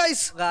get that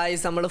guys?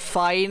 നമ്മൾ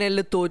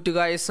ഫൈനലിൽ തോറ്റു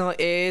ഗൈസ്.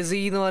 AZ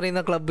എന്ന്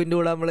പറയുന്ന ക്ലബിൻ്റെ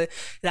കൂടെ നമ്മൾ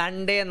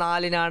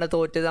 2-4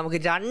 തോറ്റത്. നമുക്ക്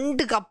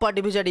 2 കപ്പ്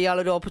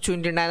അടിപ്പിച്ചടിക്കാനുള്ള ഒരു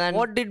ഓപ്പർച്യൂണിറ്റി ഉണ്ടായിരുന്നു.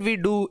 What did we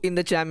do in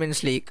the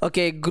champions league?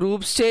 Okay,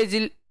 group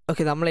സ്റ്റേജിൽ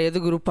നമ്മൾ ഏത്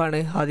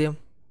ഗ്രൂപ്പാണ് ആദ്യം?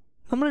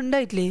 നമ്മൾ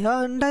ഉണ്ടായിട്ടില്ലേ?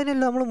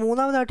 ഉണ്ടായിരുന്നല്ലോ, നമ്മൾ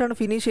മൂന്നാമതായിട്ടാണ്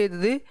ഫിനിഷ്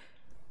ചെയ്തത്.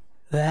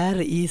 Where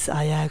is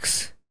Ajax?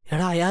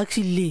 എടാ അയാക്സ്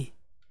ഇല്ലേ?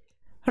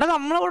 എടാ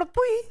നമ്മളവിടെ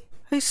പോയി.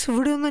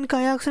 ഇവിടെ ഒന്നും എനിക്ക്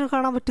അയാക്സിനെ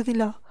കാണാൻ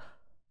പറ്റുന്നില്ല.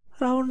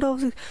 റൗണ്ട്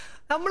ഓഫ്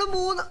നമ്മൾ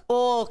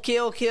 3.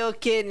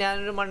 ഓക്കെ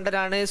ഞാനൊരു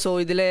മണ്ടനാണ്. സോ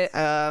ഇതിലെ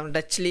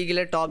ഡച്ച്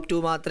ലീഗിലെ ടോപ്പ്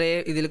 2 മാത്രമേ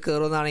ഇതിൽ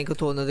കയറുമെന്നാണ് എനിക്ക്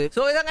തോന്നുന്നത്.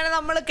 സോ ഇതങ്ങനെ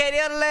നമ്മൾ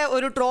കരിയറിലെ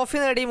ഒരു ട്രോഫി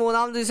നേടി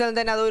മൂന്നാമത്തെ സീസണിൽ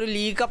തന്നെ. അതൊരു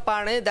ലീഗ്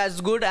കപ്പാണ്.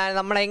 That's good. ആൻഡ്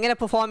നമ്മൾ എങ്ങനെ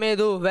പെർഫോം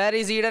ചെയ്തു? Where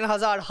is Eden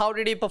Hazard? How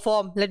did he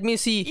perform? Let me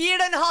see.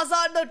 Eden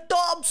Hazard the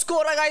top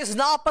scorer guys.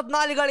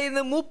 44 കളിയിൽ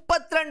നിന്ന്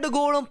 32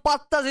 ഗോളും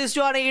 10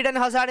 അസിസ്റ്റും ആണ് ഈഡൻ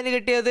ഹസാർഡിന്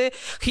കിട്ടിയത്.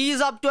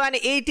 He's up to an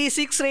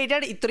 86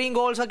 rated. ഇത്രയും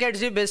ഗോൾസ് ഒക്കെ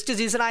അടിച്ച് ബെസ്റ്റ്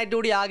സീസൺ ആയിട്ട്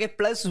കൂടി ആകെ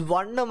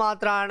 +1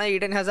 മാത്രമാണ്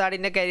ഈഡൻ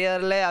ഹസാർഡിന്റെ കരിയർ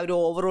ഒരു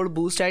ഓവറോൾ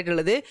ബൂസ്റ്റ്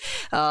ആയിട്ടുള്ളത്.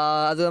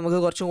 അത് നമുക്ക്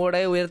കുറച്ചും കൂടെ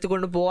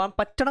ഉയർത്തിക്കൊണ്ട് പോകാൻ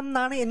പറ്റണം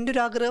എന്നാണ് എൻ്റെ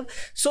ഒരു ആഗ്രഹം.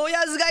 So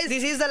yes guys,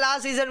 this is the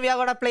last season V are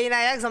gonna play in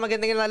Ajax. നമുക്ക്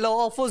എന്തെങ്കിലും നല്ല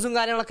ഓഫേഴ്സും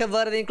കാര്യങ്ങളൊക്കെ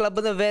വേറെ ഏതെങ്കിലും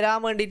ക്ലബ്ബിൽ നിന്ന്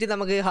വരാൻ വേണ്ടിയിട്ട്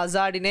നമുക്ക്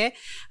ഹസാർഡിനെ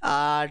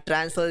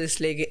ട്രാൻസ്ഫർ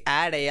ലിസ്റ്റിലേക്ക്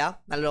ആഡ് ചെയ്യാം.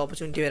 നല്ലൊരു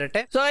ഓപ്പർച്യൂണിറ്റി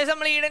വരട്ടെ. സോ ഗൈസ്,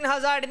 നമ്മൾ ഈഡൻ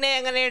ഹസാർഡിനെ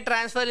എങ്ങനെ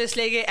ട്രാൻസ്ഫർ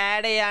ലിസ്റ്റിലേക്ക്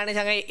ആഡ് ചെയ്യാണ്?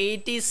 ഞങ്ങൾ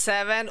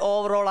 87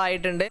 ഓവറോൾ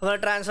ആയിട്ടുണ്ട്. നമ്മൾ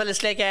ട്രാൻസ്ഫർ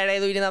ലിസ്റ്റിലേക്ക് ആഡ്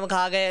ചെയ്തു. ഇനി നമുക്ക്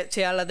ആകെ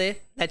ചെയ്യാനുള്ളത്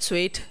ലെറ്റ്സ്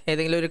വെയിറ്റ്.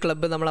 ഏതെങ്കിലും ഒരു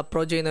ക്ലബ്ബ് നമ്മൾ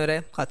അപ്രോച്ച് ചെയ്യുന്നവരെ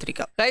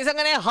കാത്തിരിക്കാം ഗൈസ്.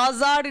 അങ്ങനെ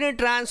ഹസാർഡിന്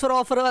ട്രാൻസ്ഫർ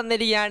ഓഫർ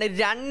വന്നിരിക്കുകയാണ്.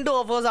 2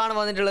 ഓഫേഴ്സ് ആണ്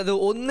വന്നിട്ടുള്ളത്.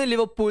 ഒന്ന്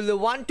ലിവർപൂളിൽ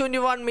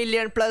 121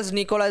 മില്യൺ പ്ലസ്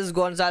നിക്കോളാസ്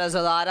ഗോൺസാലസ്.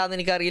 അത് ആരാന്ന്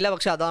എനിക്കറിയില്ല,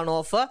 പക്ഷെ അതാണ്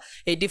ഓഫർ.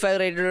 85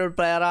 റേറ്റഡ്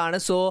പ്ലെയർ ആണ്.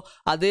 സോ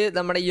അത്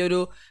നമ്മുടെ ഈ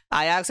ഒരു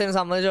അയാക്സിനെ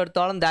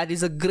സംബന്ധിച്ചിടത്തോളം that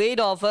is A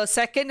great offer.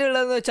 Second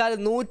ഉള്ളതെന്ന് വെച്ചാൽ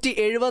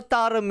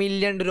 176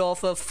 മില്യൺ ഒരു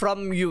ഓഫർ ഫ്രം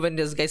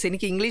യുവൻറ്റസ് ഗൈസ്.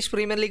 എനിക്ക് ഇംഗ്ലീഷ്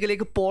പ്രീമിയർ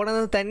ലീഗിലേക്ക്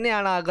പോകണമെന്ന്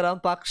തന്നെയാണ് ആഗ്രഹം,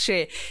 പക്ഷേ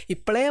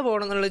ഇപ്പോഴേ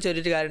പോകണം എന്നുള്ള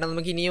ചെറിയൊരു കാര്യമാണ്.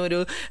 നമുക്ക് ഇനിയും ഒരു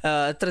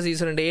എത്ര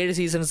സീസൺ ഉണ്ട്? 7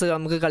 സീസൺസ്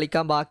നമുക്ക്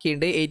കളിക്കാൻ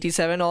ബാക്കിയുണ്ട്.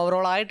 87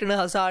 ഓവറോൾ ആയിട്ടുണ്ട്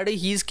Hazard.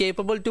 He's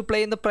capable to play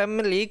in the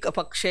premier league.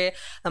 പക്ഷേ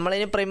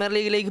നമ്മളിനി പ്രീമിയർ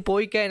ലീഗിലേക്ക്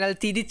പോയി കഴിഞ്ഞാൽ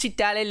തിരിച്ച്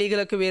ഇറ്റാലിയൻ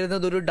ലീഗിലൊക്കെ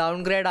വരുന്നത് ഒരു ഡൗൺ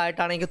ഗ്രേഡ്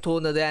ആയിട്ടാണ് എനിക്ക്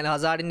തോന്നുന്നത്. ആൻഡ്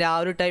ഹസാർഡിൻ്റെ ആ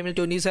ഒരു ടൈമിൽ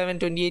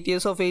 27-28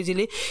 ഇയേഴ്സ് ഓഫ്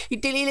ഏജിൽ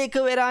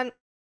ഇറ്റലിയിലേക്ക് വരാൻ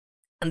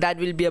that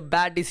will be a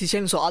bad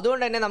decision. So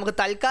അതുകൊണ്ട് തന്നെ നമുക്ക്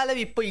തൽക്കാലം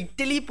ഇപ്പോൾ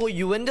ഇറ്റലി പോയി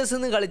യുവൻറ്റസ്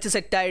നിന്ന് കളിച്ച്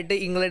സെറ്റായിട്ട്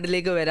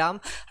ഇംഗ്ലണ്ടിലേക്ക് വരാം.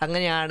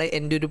 അങ്ങനെയാണ്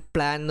എൻ്റെ ഒരു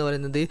പ്ലാൻ എന്ന്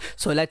പറയുന്നത്.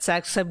 So let's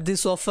accept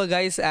this offer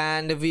guys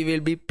and we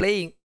will be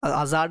playing.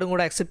 ഹസാർഡും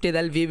കൂടെ അക്സെപ്റ്റ്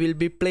ചെയ്താൽ we will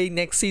be playing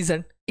next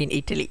season in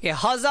Italy.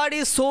 Hazard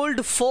is sold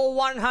for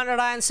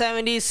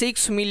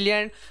 176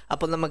 million.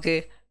 അപ്പോൾ നമുക്ക്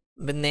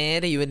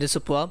നേരെ യുവൻറ്റസ്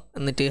പോവാം.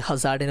 എന്നിട്ട്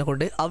ഹസാർഡിനെ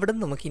കൊണ്ട് അവിടെ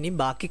നമുക്ക് ഇനി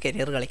ബാക്കി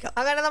കരിയർ കളിക്കാം.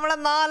 അങ്ങനെ നമ്മുടെ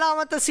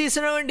 4ാമത്തെ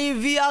സീസണിന് വേണ്ടി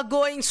V are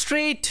going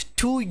straight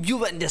to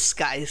Juventus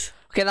guys.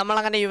 Okay,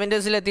 നമ്മളങ്ങനെ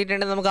യുവൻറ്റസിൽ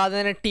എത്തിയിട്ടുണ്ട്. നമുക്ക് ആദ്യം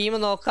തന്നെ ടീം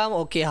നോക്കാം.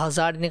 ഓക്കെ,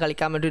 ഹസാർഡിന്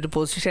കളിക്കാൻ പറ്റിയ ഒരു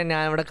പൊസിഷൻ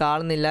ഞാൻ ഇവിടെ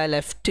കാണുന്നില്ല.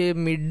 ലെഫ്റ്റ്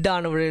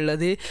മിഡാണ് ഇവിടെ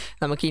ഉള്ളത്.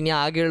 നമുക്ക് ഇനി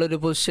ആകെയുള്ളൊരു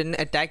പൊസിഷൻ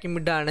അറ്റാക്കിംഗ്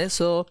മിഡാണ്.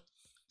 സോ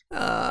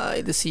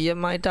ഇത്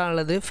CM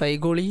ആയിട്ടാണുള്ളത്. 5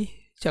 ഗോളി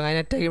ചങ്ങനെ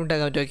അറ്റാക്കിംഗ്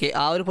മിഡാക്കാൻ പറ്റും. ഓക്കെ,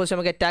 ആ ഒരു പൊസിഷൻ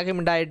നമുക്ക് അറ്റാക്കിംഗ്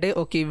മിഡായിട്ട്.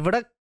 ഓക്കെ, ഇവിടെ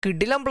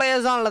കിടിലം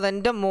പ്ലേയേഴ്സ് ആണുള്ളത്.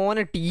 എൻ്റെ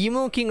മോനെ ടീം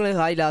നോക്കി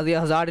നിങ്ങൾ ആയില്ല. ആദ്യം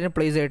ഹസാർഡിനെ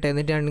പ്ലേസ് ചെയ്യട്ടെ,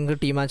 എന്നിട്ട് ഞാൻ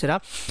നിങ്ങൾക്ക് ടീം അയച്ചു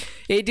തരാം.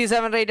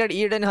 87 റേറ്റഡ്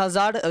ഈഡൻ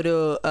ഹസാർഡ് ഒരു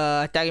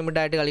അറ്റാക്കിംഗ്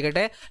മിഡായിട്ട്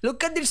കളിക്കട്ടെ.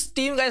 Look at this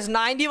team guys.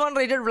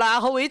 91 rated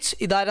Vlahovic.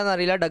 ഇതാരെന്ന്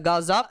അറിയില്ല.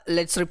 ഡഗാസ.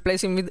 Let's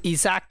replace him with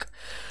Isaac.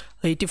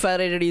 85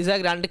 rated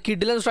Isaac. 2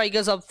 കിഡിലൻ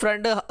സ്ട്രൈക്കേഴ്സ് അപ്പ്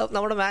ഫ്രണ്ട്.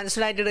 നമ്മുടെ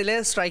Manchester യുണൈറ്റഡിലെ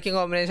striking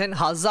combination.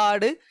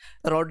 Hazard,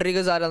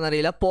 Rodriguez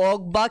ആരാന്നറിയില്ല.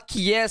 Pogba,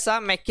 Chiesa,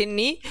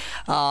 മെക്കന്നി.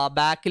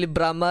 ബാക്കിൽ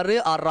ബ്രമർ,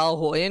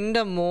 അറാഹോ.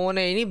 എൻ്റെ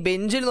മോനെ ഇനി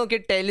ബെഞ്ചിൽ നോക്കിയ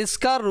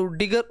ടെലിസ്ക,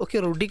 Rudiger. Okay,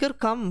 Rudiger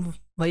come.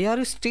 Why are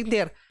you sting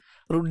there?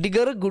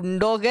 Rudiger,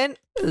 ഗുണ്ടോഗൻ,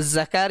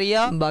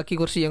 സക്കാരിയ. ബാക്കി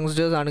കുറച്ച്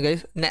യങ്സ്റ്റേഴ്സ് ആണ്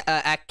ഗൈസ്.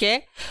 അക്കെ.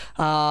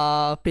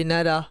 പിന്നെ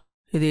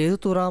ഇത് ഏത്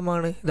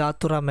തുറാമാണ്? ഇത് ആ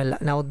തുറാമല്ല,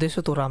 ഞാൻ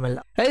ഉദ്ദേശിച്ച തുറാമല്ല.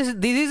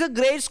 This is A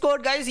great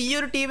squad guys. ഈ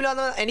ഒരു ടീമിൽ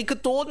വന്ന് എനിക്ക്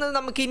തോന്നുന്നത്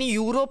നമുക്ക് ഇനി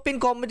യൂറോപ്യൻ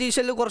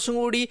കോമ്പറ്റീഷനിൽ കുറച്ചും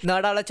കൂടി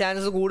നേടാനുള്ള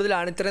ചാൻസസ്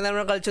കൂടുതലാണ്. ഇത്രയും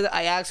നമ്മൾ കളിച്ചത്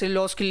അയാക്സിൽ,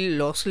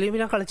 ലോസ്കിലും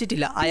ഞാൻ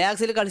കളിച്ചിട്ടില്ല.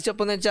 അയാക്സിൽ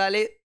കളിച്ചപ്പോൾ എന്ന് വെച്ചാൽ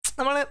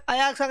നമ്മൾ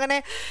അയാക്സ് അങ്ങനെ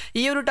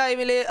ഈ ഒരു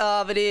ടൈമിൽ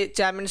അവർ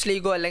ചാമ്പ്യൻസ്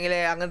ലീഗോ അല്ലെങ്കിൽ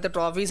അങ്ങനത്തെ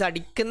ട്രോഫീസ്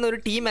അടിക്കുന്ന ഒരു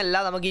ടീമല്ല.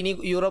 നമുക്ക് ഇനി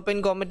യൂറോപ്യൻ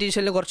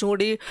കോമ്പറ്റീഷനിൽ കുറച്ചും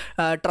കൂടി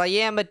ട്രൈ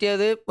ചെയ്യാൻ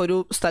പറ്റിയത് ഒരു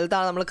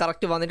സ്ഥലത്താണ് നമ്മൾ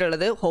കറക്റ്റ്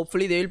വന്നിട്ടുള്ളത്.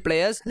 Hopefully they will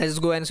players.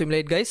 Let's go and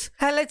simulate guys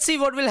and let's see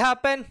what will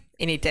happen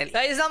in Italy.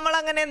 Guys നമ്മൾ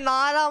അങ്ങനെ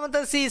 4ാമത്തെ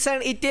സീസൺ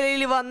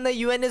ഇറ്റലിയിൽ വന്ന്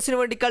യുവെന്റസിന്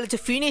വേണ്ടി കളിച്ച്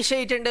ഫിനിഷ്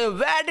ചെയ്തിട്ടുണ്ട്.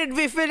 Where did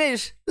V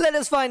finish? Let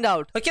us find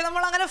out. Okay,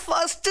 നമ്മൾ അങ്ങനെ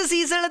ഫസ്റ്റ്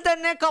സീസണിൽ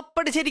തന്നെ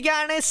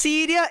കപ്പടിച്ചിരിക്കുകയാണ്.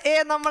 സീരിയ എ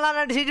നമ്മളാണ്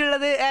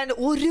അടിച്ചിട്ടുള്ളത് ആൻഡ്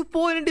 1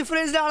 പോയിന്റ്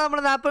ഡിഫറൻസിലാണ്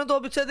നമ്മൾ നാപ്പിനെ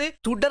തോപ്പിച്ചത്.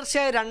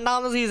 തുടർച്ചയായ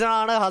 2ാമത്തെ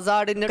സീസണാണ്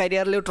ഹസാർഡിന്റെ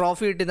കരിയറിൽ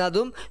ട്രോഫി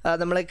കിട്ടുന്നതും.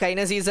 നമ്മൾ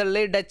കഴിഞ്ഞ സീസണിൽ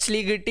ഡച്ച്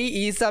ലീഗ് കിട്ടി,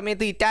 ഈ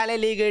സമയത്ത്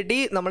ഇറ്റാലിയൻ ലീഗ് കിട്ടി.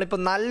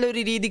 നമ്മളിപ്പോൾ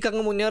നല്ലൊരു രീതിക്ക്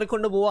അങ്ങ്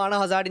മുന്നേറിക്കൊണ്ട് പോവാണ്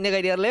ഹസാർഡിന്റെ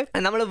കരിയറിൽ.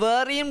 നമ്മൾ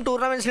വേറെയും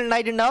ടൂർണമെന്റ്സിൽ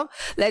ഉണ്ടായിട്ടുണ്ടാവും.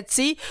 Let's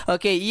see.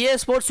 Okay,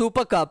 sports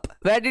super cup,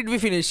 where did V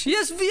finish?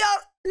 Yes, V R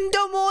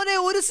എൻ്റെ മോനെ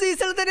ഒരു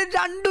സീസണിൽ തന്നെ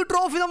 2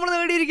 ട്രോഫി നമ്മൾ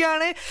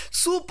നേടിയിരിക്കുകയാണ്.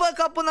 സൂപ്പർ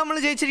കപ്പ് നമ്മൾ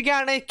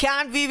ജയിച്ചിരിക്കുകയാണ്.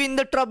 Can we win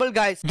the trouble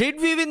guys?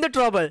 Did V win the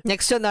trouble?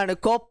 Next എന്താണ്?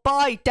 കോപ്പ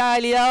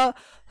ഇറ്റാലിയ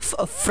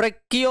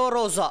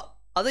ഫ്രെക്കിയോറോസ,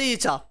 അത്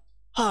ജയിച്ചാ?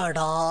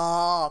 ആടാ,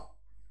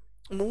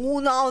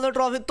 3ാമത്തെ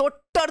ട്രോഫി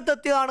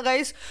തൊട്ടടുത്തെത്തിയതാണ്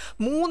ഗൈസ്.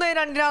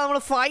 3-2 നമ്മൾ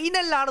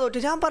ഫൈനലിലാണ്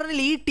തോറ്റത്. ഞാൻ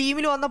പറഞ്ഞില്ലേ, ഈ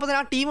ടീമിൽ വന്നപ്പോൾ തന്നെ,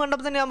 ആ ടീം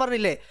കണ്ടപ്പോൾ തന്നെ ഞാൻ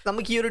പറഞ്ഞില്ലേ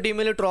നമുക്ക് ഈ ഒരു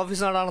ടീമിൽ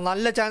ട്രോഫീസ് നേടാണ്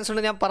നല്ല ചാൻസ്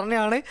ഉണ്ട്, ഞാൻ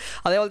പറഞ്ഞതാണ്.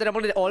 അതേപോലെ തന്നെ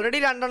നമ്മൾ ഓൾറെഡി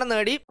 2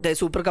 നേടി.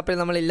 സൂപ്പർ കപ്പിൽ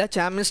നമ്മളില്ല.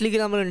 ചാമ്പ്യൻസ്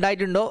ലീഗിൽ നമ്മൾ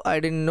ഉണ്ടായിട്ടുണ്ടോ? I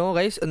didn't no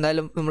guys.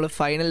 എന്തായാലും നമ്മൾ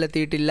ഫൈനലിൽ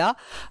എത്തിയിട്ടില്ല.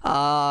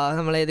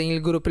 നമ്മൾ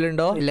ഏതെങ്കിലും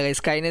ഗ്രൂപ്പിലുണ്ടോ? ഇല്ല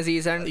ഗൈസ്. കഴിഞ്ഞ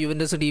season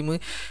Juventus team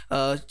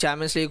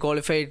champions league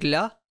qualify ആയിട്ടില്ല.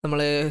 നമ്മൾ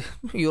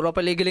യൂറോപ്പ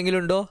ലീഗിലെങ്കിലും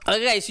ഉണ്ടോ?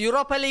 ഓക്കെ ഗൈസ്,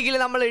 യൂറോപ്പ ലീഗിൽ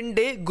നമ്മൾ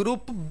ഉണ്ട്.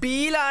 ഗ്രൂപ്പ്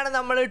ബിയിലാണ്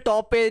നമ്മൾ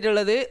ടോപ്പ്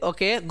ചെയ്തിട്ടുള്ളത്.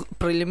 Okay,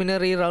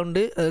 preliminary round.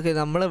 ഓക്കെ,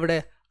 നമ്മളിവിടെ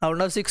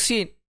round of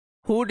 16.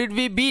 Who did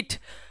V beat?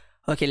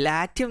 Okay,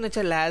 Latium എന്ന്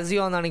വെച്ചാൽ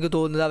ലാസിയോ എന്നാണ് എനിക്ക്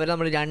തോന്നുന്നത്. അവർ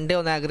നമ്മൾ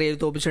 2-1 ആഗ്രി ചെയ്ത്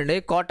തോപ്പിച്ചിട്ടുണ്ട്.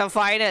 Quarter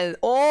final.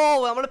 ഓ,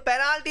 നമ്മൾ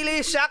പെനാൽറ്റിയിൽ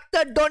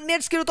Shakhtar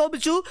ഡൊണറ്റ്സ്കിനെ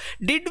തോപ്പിച്ചു.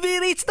 Did V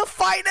reach the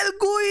final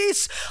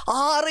ഗോയ്സ്?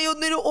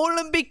 6-1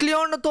 Olympic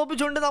ലിയോണിനെ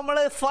തോപ്പിച്ചുകൊണ്ട് നമ്മൾ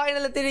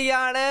ഫൈനൽ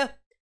എത്തിയിരിക്കുകയാണ്.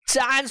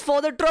 Chance for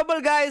the trouble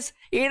guys.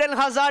 Eden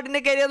ഹസാർഡിന്റെ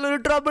കരിയറിൽ ഒരു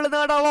ട്രബിൾ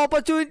നേടാനുള്ള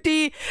opportunity.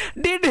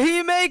 Did he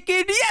make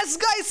it? Yes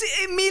guys,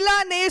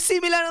 Milan, AC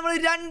Milan നമ്മൾ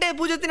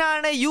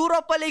 2-0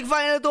 യൂറോപ്പ ലീഗ്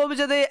ഫൈനൽ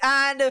തോപ്പിച്ചത്.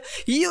 ആൻഡ്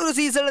ഈ ഒരു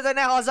സീസണിൽ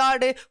തന്നെ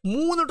ഹസാർഡ്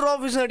 3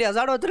 ട്രോഫീസ് നേടി.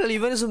 ഹസാർഡ് മാത്രമല്ല,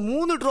 യുവെന്റസ്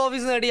 3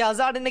 ട്രോഫീസ് നേടി.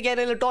 ഹസാർഡിന്റെ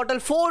കരിയറിൽ ടോട്ടൽ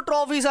 4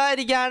 ട്രോഫീസ്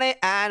ആയിരിക്കുകയാണ്.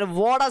 And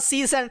what A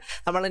season.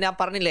 ഞാൻ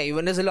പറഞ്ഞില്ലേ,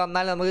 യുവെന്റസിൽ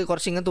വന്നാൽ നമുക്ക്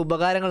കുറച്ച് ഇങ്ങനത്തെ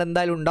ഉപകാരങ്ങൾ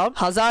എന്തായാലും ഉണ്ടാവും.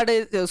 ഹസാർഡ്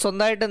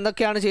സ്വന്തമായിട്ട്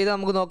എന്തൊക്കെയാണ് ചെയ്തത്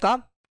നമുക്ക് നോക്കാം.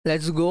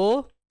 Let's go.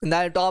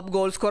 എന്തായാലും ടോപ്പ്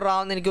ഗോൾ സ്കോർ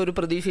ആവുന്ന എനിക്ക് ഒരു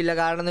പ്രതീക്ഷയില്ല.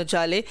 കാരണം എന്ന്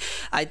വെച്ചാൽ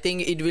I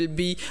think it will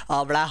be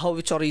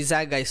Vlahovic or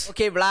Isaac guys.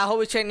 Okay,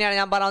 Vlahovic തന്നെയാണ്.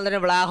 ഞാൻ പറഞ്ഞ തന്നെ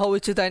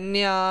വ്ലാഹോവിച്ച്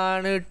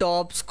തന്നെയാണ്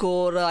ടോപ്പ്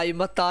സ്കോർ.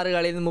 56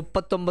 കളിയിൽ നിന്ന്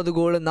 39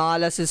 goal,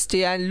 4 assist.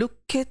 And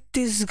look at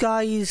this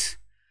guys,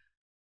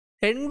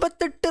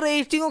 88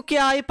 rating ഒക്കെ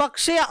ആയി.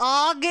 പക്ഷേ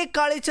ആകെ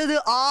കളിച്ചത്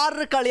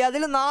 6 കളി,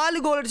 അതിൽ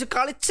 4 ഗോൾ അടിച്ചു.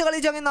 കളിച്ച്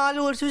അങ്ങനെ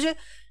 4 ഗോൾ അടിച്ചു. പക്ഷേ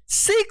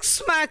 6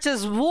 matches.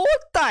 What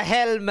the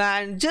hell,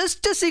 man?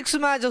 Just 6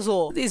 matches.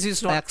 Oh, this is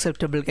not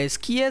acceptable, guys.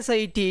 Kias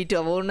 88.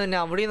 അതുകൊണ്ട് തന്നെ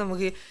അവിടെ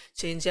നമുക്ക്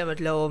ചേഞ്ച് ചെയ്യാൻ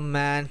പറ്റില്ല. ഓ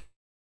മാൻ,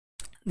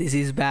 ദിസ്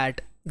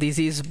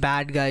ഈസ്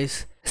ബാഡ് ഗൈസ്.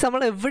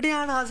 നമ്മൾ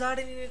എവിടെയാണ്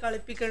ഹസാർഡിനെ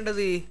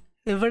കളിപ്പിക്കേണ്ടത്?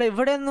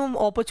 ഇവിടെയൊന്നും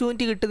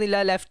ഓപ്പർച്യൂണിറ്റി കിട്ടുന്നില്ല.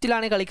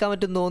 ലെഫ്റ്റിലാണെങ്കിൽ കളിക്കാൻ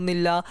പറ്റും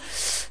തോന്നുന്നില്ല.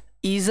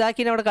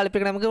 ഈസാക്കിനെ അവിടെ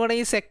കളിപ്പിക്കണം. നമുക്ക് ഇവിടെ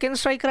ഈ സെക്കൻഡ്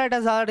സ്ട്രൈക്കറായിട്ട്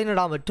ഹസാർഡിന്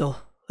ഇടാൻ പറ്റുമോ?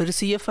 ഒരു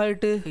CF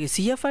ആയിട്ട്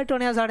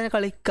വേണമെങ്കിൽ ഹസാർഡിനെ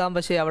കളിക്കാം.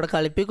 പക്ഷേ അവിടെ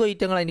കളിപ്പിക്കോ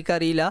ഈറ്റങ്ങൾ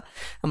എനിക്കറിയില്ല.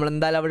 നമ്മൾ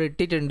എന്തായാലും അവിടെ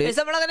ഇട്ടിട്ടുണ്ട്.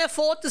 നമ്മളങ്ങനെ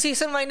 4th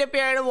സീസൺ വൈൻഡപ്പ്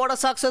ചെയ്യാണ്. What A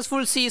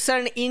successful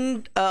season. In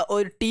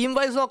ഒരു ടീം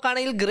വൈസ്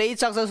നോക്കുകയാണെങ്കിൽ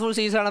ഗ്രേറ്റ് സക്സസ്ഫുൾ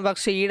സീസൺ ആണ്.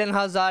 പക്ഷേ Eden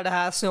Hazard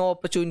has no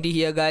opportunity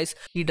here guys.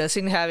 He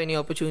doesn't have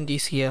any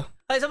opportunities here.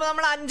 അതേസമയം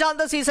നമ്മൾ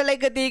 5ാമത്തെ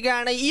സീസണിലേക്ക്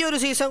എത്തിയിരിക്കുകയാണ്. ഈ ഒരു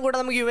സീസൺ കൂടെ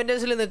നമുക്ക്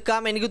യുവെന്റസിൽ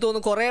നിൽക്കാം. എനിക്ക്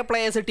തോന്നുന്നു കുറേ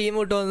പ്ലേയേഴ്സ് ടീം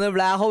വിട്ട് വന്നത്.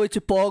 വ്ലാഹോവിച്ച്,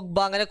 പോഗ്ബ,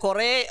 അങ്ങനെ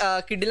കുറേ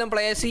കിഡിലും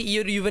പ്ലേയേഴ്സ് ഈ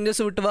ഒരു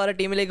യുവെന്റസ് വിട്ട് വേറെ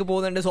ടീമിലേക്ക്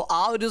പോകുന്നുണ്ട്. സോ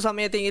ആ ഒരു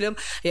സമയത്തെങ്കിലും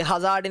ഈ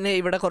ഹസാർഡിന്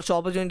ഇവിടെ കുറച്ച്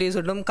ഓപ്പർച്യൂണിറ്റീസ്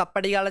കിട്ടും.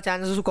 കപ്പടിക്കാനുള്ള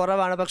ചാൻസസ്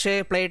കുറവാണ്. പക്ഷേ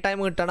പ്ലേ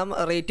ടൈം കിട്ടണം,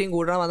 റേറ്റിംഗ്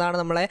കൂടണം. അതാണ്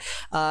നമ്മളെ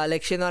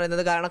ലക്ഷ്യം എന്ന്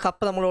പറയുന്നത്. കാരണം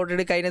കപ്പ് നമ്മൾ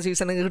ഓൾറെഡി കഴിഞ്ഞ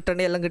സീസണിൽ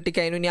കിട്ടേണ്ടി എല്ലാം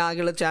കിട്ടിക്കഴിഞ്ഞു. ഇനി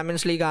ആകെയുള്ള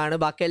ചാമ്പ്യൻസ് ലീഗാണ്.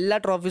 ബാക്കി എല്ലാ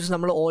ട്രോഫീസും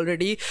നമ്മൾ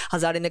ഓൾറെഡി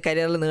ഹസാർഡിൻ്റെ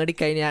കരിയറിൽ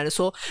നേടിക്കഴിഞ്ഞാണ്.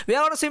 So we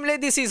are gonna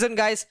simulate this season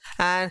guys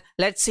and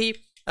let's see.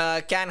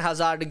 Can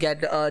Hazard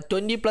get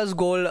 20+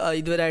 goal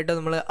ഇതുവരെയായിട്ട്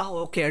നമ്മൾ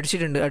ഓക്കെ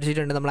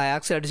അടിച്ചിട്ടുണ്ട്. നമ്മൾ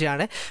അയാക്സ്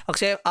അടിച്ചാണ്.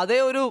 പക്ഷേ അതേ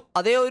ഒരു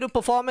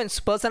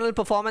പേഴ്സണൽ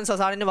പെർഫോമൻസ്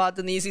ഹസാർഡിൻ്റെ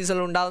ഭാഗത്ത് നിന്ന് ഈ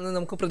സീസണിൽ ഉണ്ടാകുന്നത്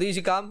നമുക്ക്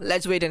പ്രതീക്ഷിക്കാം.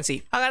 Let's wait and see.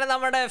 അങ്ങനെ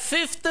നമ്മുടെ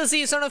 5th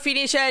സീസൺ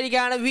ഫിനിഷ്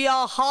ആയിരിക്കുകയാണ്. V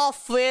R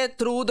half way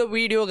through the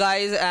video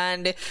guys.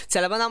 And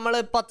ചിലപ്പോൾ നമ്മൾ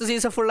 10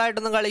 സീസൺ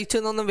ഫുള്ളായിട്ടൊന്നും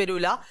കളിച്ചൊന്നും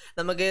വരില്ല.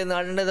 നമുക്ക്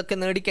നേടേണ്ടതൊക്കെ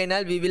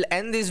നേടിക്കഴിഞ്ഞാൽ we will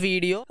end this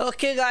video.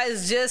 Okay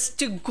guys,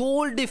 just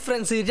goal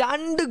difference,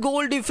 2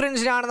 goal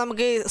ഡിഫറൻസിനാണ്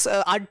നമുക്ക്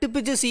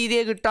അടുപ്പിച്ച് സീരിയ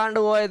കിട്ടാണ്ട്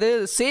പോയത്.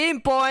 Same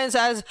points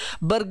as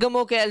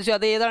ബെർഗമോ കാൽസിയോ.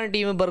 അത് ഏതാണ്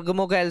team?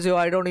 ബെർഗമോ കാൽസിയോ,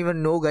 I don't even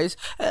know guys.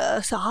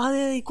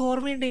 എനിക്ക്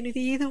ഓർമ്മയുണ്ട്,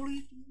 എനിക്ക് ഏത്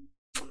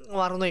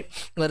മറന്നുപോയി.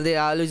 വെറുതെ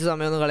ആലോചിച്ച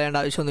സമയമൊന്നും കളയേണ്ട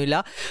ആവശ്യമൊന്നുമില്ല.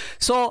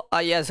 സോ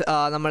യെസ്,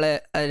 നമ്മൾ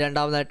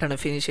 2ാമതായിട്ടാണ്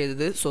ഫിനിഷ്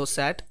ചെയ്തത്. So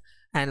SAT.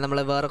 ആൻഡ്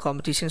നമ്മളെ വേറെ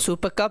competition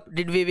super cup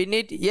did V win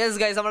it? Yes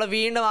guys, നമ്മൾ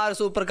വീണ്ടും ആ ഒരു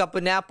സൂപ്പർ കപ്പ്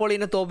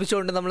നാപ്പോളിനെ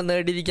തോപ്പിച്ചുകൊണ്ട് നമ്മൾ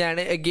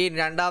നേടിയിരിക്കുകയാണ്. അഗെയിൻ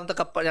രണ്ടാമത്തെ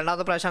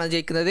പ്രാവശ്യമാണ്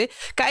ജയിക്കുന്നത്.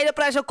 കഴിഞ്ഞ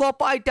പ്രാവശ്യം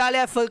കോപ്പ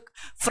ഇറ്റാലിയ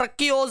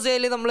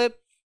ഫ്രക്കിയോസയിൽ നമ്മൾ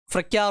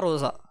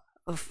ഫ്രക്യാറോസ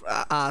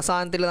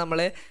സാധനത്തിൽ നമ്മൾ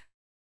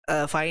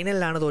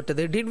ഫൈനലിലാണ്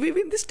തോറ്റത്. Did V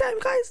win this time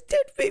guys?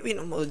 Did V win?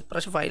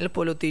 ഇപ്രാവശ്യം ഫൈനൽ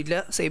പോലും എത്തിയില്ല,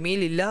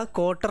 സെമിയിലില്ല,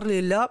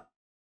 ക്വാർട്ടറിലില്ല.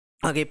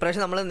 ഓക്കെ,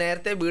 ഇപ്രാവശ്യം നമ്മൾ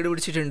നേരത്തെ വീട്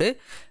പിടിച്ചിട്ടുണ്ട്.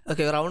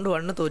 Okay, round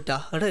 1 തോറ്റാ.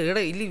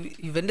 എടാ ഇല്ല,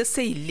 ഇവൻ്റെ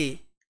സേ ഇല്ലേ?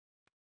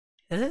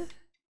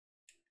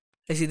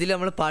 ഇതിൽ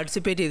നമ്മൾ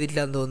പാർട്ടിസിപ്പേറ്റ്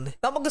ചെയ്തിട്ടില്ലാന്ന് തോന്നുന്നു.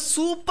 നമുക്ക്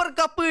സൂപ്പർ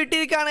കപ്പ്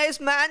കിട്ടിയിരിക്കുകയാണ്.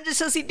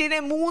 മാഞ്ചസ്റ്റർ സിറ്റിനെ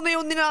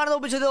 3-1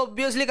 തോപ്പിച്ചത്.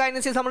 ഒബ്വിയസ്ലി കഴിഞ്ഞ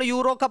സീസൺ നമ്മൾ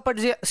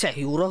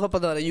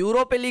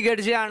യൂറോപ്പ് ലീഗ്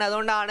അടിച്ചാണ്.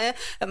 അതുകൊണ്ടാണ്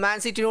മാൻ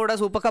സിറ്റിനോട്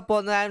സൂപ്പർ കപ്പ്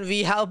വന്നത്. And we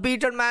have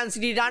beaten Man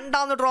City.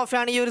 2ാമത്തെ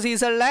ട്രോഫിയാണ് ഈ ഒരു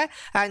സീസണിലെ.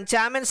 ആൻഡ്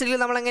ചാമ്പ്യൻസ്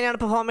ലീഗിൽ നമ്മൾ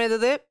എങ്ങനെയാണ് പെർഫോം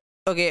ചെയ്തത്?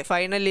 ഓക്കെ,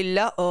 ഫൈനലില്ല.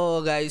 ഓ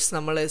ഗൈസ്,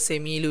 നമ്മൾ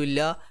സെമിയിലും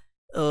ഇല്ല.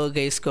 ഓ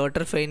ഗൈസ്,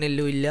 ക്വാർട്ടർ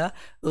ഫൈനലിലും ഇല്ല.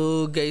 ഓ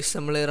ഗൈസ്,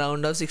 നമ്മൾ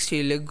റൗണ്ട് ഓഫ്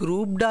 16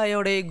 ഗ്രൂപ്പ്ഡ് ആയോ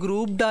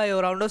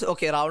റൗണ്ട്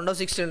ഓഫ്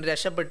 16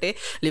 രക്ഷപ്പെട്ട്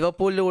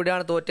ലിവർപൂളിൻ്റെ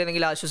കൂടെയാണ്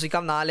തോറ്റതെങ്കിൽ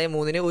ആശ്വസിക്കാം.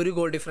 4-3 1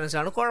 ഗോൾ ഡിഫറൻസ്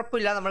ആണ്.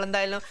 കുഴപ്പമില്ല,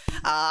 നമ്മളെന്തായാലും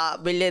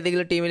വലിയ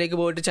ഏതെങ്കിലും ടീമിലേക്ക്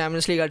പോയിട്ട്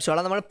ചാമ്പ്യൻസ് ലീഗ്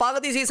അടിച്ചോളാം. നമ്മൾ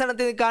പകുതി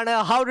സീസണത്തിൽ നിൽക്കുകയാണ്.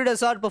 How did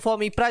Hazard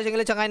perform?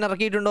 ഇപ്രാവശ്യമെങ്കിലും ചങ്ങായി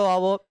ഇറക്കിയിട്ടുണ്ടോ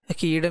ആവോ?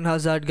 ഈഡൻ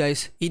ഹസാർഡ്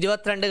ഗൈസ്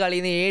 22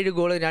 കളിയിൽ നിന്ന് 7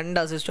 ഗോൾ 2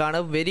 അസിസ്റ്റാണ്.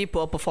 വെരി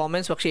പോർ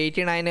പെർഫോമൻസ്. പക്ഷേ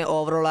 89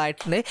 ഓവറോൾ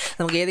ആയിട്ടുണ്ട്.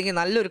 നമുക്ക് ഏതെങ്കിലും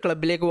നല്ലൊരു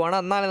ക്ലബിലേക്ക് പോകണം,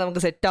 എന്നാലേ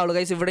നമുക്ക് സെറ്റ് ആവുള്ളൂ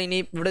ഗൈസ്.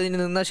 ഇവിടെ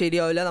നിന്നാൽ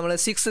ശരിയാവില്ല. നമ്മൾ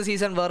 6th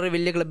സീസൺ വേറൊരു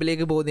വലിയ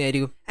ക്ലബിലേക്ക്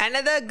പോകുന്നതായിരിക്കും.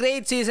 Another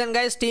great season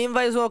guys. Team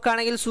vice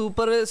നോക്കുകയാണെങ്കിൽ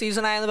സൂപ്പർ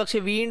സീസൺ ആയിരുന്നു.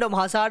 പക്ഷേ വീണ്ടും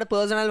ഹസാർഡ്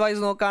പേഴ്സണൽ വൈസ്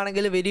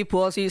നോക്കുകയാണെങ്കിൽ very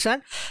poor season.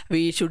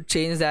 We should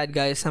change that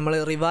guys. നമ്മൾ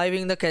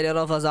reviving the career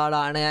of Hazard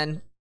ആണ്. And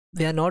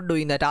we are not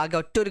doing that. ആകെ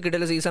ഒറ്റൊരു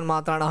കിടൽ സീസൺ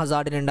മാത്രമാണ്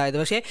ഹസാർഡിന് ഉണ്ടായത്.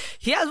 പക്ഷേ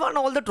he has one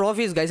all the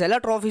trophies guys.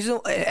 എല്ലാ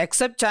ട്രോഫീസും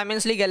എക്സെപ്റ്റ്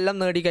ചാമ്പ്യൻസ് ലീഗ് എല്ലാം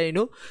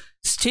നേടിക്കഴിഞ്ഞു.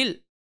 Still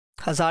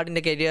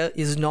ഹസാർഡിൻ്റെ career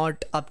is not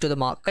up to the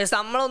mark.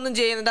 നമ്മളൊന്നും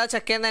ചെയ്യുന്നില്ല.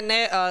 ചെക്കൻ തന്നെ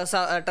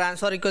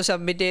ട്രാൻസ്ഫർ റിക്വസ്റ്റ്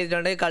സബ്മിറ്റ്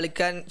ചെയ്തിട്ടുണ്ട്.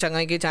 കളിക്കാൻ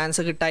ചങ്ങായിക്ക്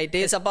ചാൻസ്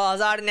കിട്ടായിട്ട്. അപ്പോൾ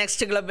ഹസാർഡ്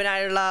നെക്സ്റ്റ്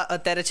ക്ലബിനായുള്ള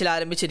തെരച്ചിൽ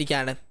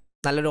ആരംഭിച്ചിരിക്കുകയാണ്.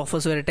 നല്ലൊരു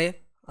ഓഫേഴ്സ് വരട്ടെ.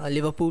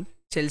 Liverpool,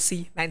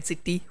 Chelsea, Man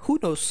City, who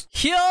knows?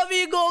 Here we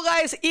go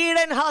guys.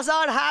 Eden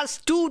Hazard has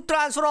 2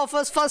 transfer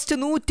offers. First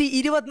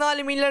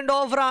 $124 million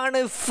ആണ്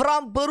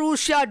from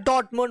Borussia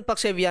Dortmund.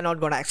 പക്ഷേ we are not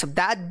going to accept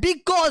that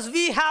because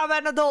we have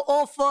another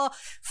offer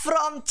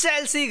from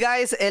Chelsea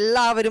guys.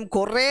 എല്ലാവരും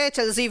കുറേ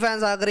Chelsea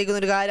fans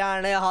ആഗ്രഹിക്കുന്ന ഒരു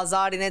കാര്യമാണ്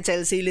ഹസാർഡിനെ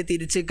ചെൽസിയിൽ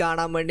തിരിച്ച്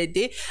കാണാൻ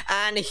വേണ്ടിയിട്ട്.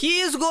 And he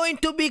is going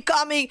to be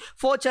coming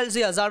for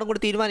Chelsea. ഹസാർഡും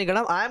കൂടി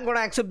തീരുമാനിക്കണം. I am going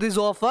to accept this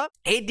offer.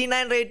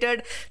 89 rated,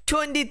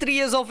 23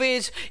 years of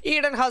age.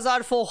 Eden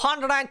Hazard for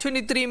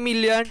 123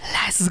 million.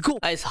 Let's go.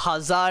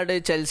 Hazard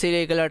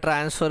ചെൽസിയിലേക്കുള്ള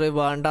transfer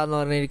വേണ്ടെന്ന്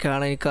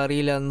പറഞ്ഞിരിക്കുകയാണ്.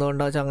 എനിക്കറിയില്ല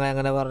എന്തുകൊണ്ടാണ് ചങ്ങായി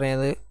അങ്ങനെ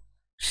പറഞ്ഞത്.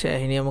 പക്ഷേ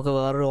ഇനി നമുക്ക്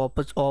വേറൊരു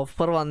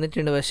ഓഫർ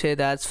വന്നിട്ടുണ്ട്. പക്ഷേ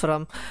ദാറ്റ്സ്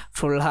ഫ്രം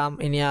ഫുൾഹാം.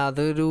 ഇനി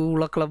അതൊരു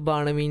ഉള്ള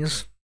ക്ലബ്ബാണ്. മീൻസ്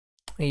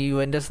ഈ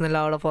യുവൻറ്റസ്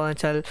എന്നെല്ലാം അവിടെ പോകുന്ന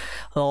വെച്ചാൽ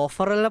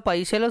ഓഫറെല്ലാം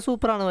പൈസയെല്ലാം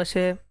സൂപ്പറാണ്.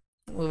 പക്ഷേ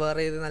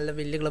വേറെ ഏത് നല്ല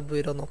വലിയ ക്ലബ്ബ്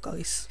വരുമോ നോക്കാം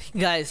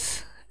guys.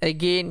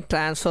 Again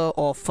transfer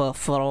offer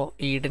for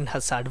Eden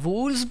Hazard.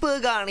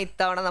 വൂൾസ്ബർഗ് ആണ്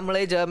ഇത്തവണ. നമ്മൾ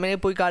ജർമ്മനിയിൽ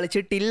പോയി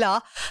കളിച്ചിട്ടില്ല.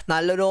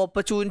 നല്ലൊരു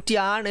ഓപ്പർച്യൂണിറ്റി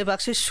ആണ്.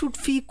 പക്ഷേ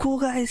should we go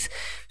guys?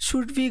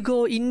 Should we go?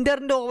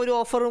 ഇന്ററിൻ്റെ ഒരു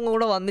ഓഫറും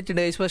കൂടെ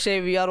വന്നിട്ടുണ്ട് ഗൈസ്. പക്ഷേ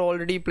V are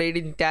already played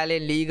in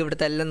Italian league.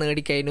 ഇവിടുത്തെ എല്ലാം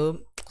നേടിക്കഴിഞ്ഞു.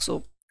 So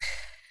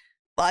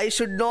I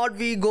should nought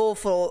we go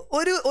for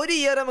ഒരു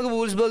ഇയർ നമുക്ക്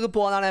വൂൾസ്ബർഗ്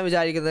പോകാനാണ് ഞാൻ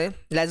വിചാരിക്കുന്നത്.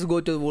 Let's go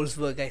to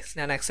വൂൾസ്ബർഗ് guys.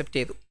 ഞാൻ അക്സെപ്റ്റ്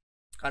ചെയ്തു.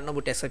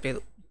 കണ്ണുപൂട്ടി അക്സെപ്റ്റ്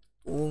ചെയ്തു.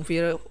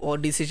 ഫിയർ ഓ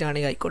ഡിസിഷൻ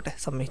ആണെങ്കിൽ ആയിക്കോട്ടെ,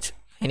 സമ്മതിച്ചു.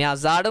 ഇനി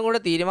ഹസാർഡും കൂടെ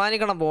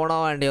തീരുമാനിക്കണം പോകണോ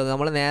വേണ്ടിയോ.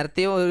 നമ്മൾ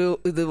നേരത്തെ ഒരു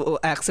ഇത്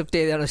ആക്സെപ്റ്റ്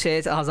ചെയ്തതാണ്. പക്ഷേ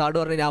ഹസാർഡ്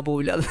പറഞ്ഞ് ഞാൻ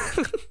പോവില്ല.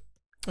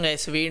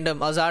 ഗൈസ്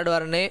വീണ്ടും ഹസാർഡ്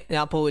പറഞ്ഞ്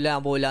ഞാൻ പോവില്ല.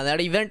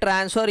 അതായത് ഇവൻ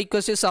ട്രാൻസ്ഫർ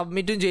റിക്വസ്റ്റ്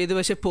സബ്മിറ്റും ചെയ്തു,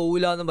 പക്ഷെ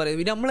പോവില്ല എന്ന് പറയും.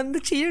 പിന്നെ നമ്മൾ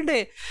എന്ത് ചെയ്യണ്ടേ?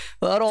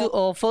 വേറെ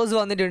ഓഫേഴ്സ്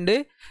വന്നിട്ടുണ്ട്.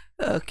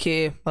 ഓക്കെ,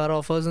 വേറെ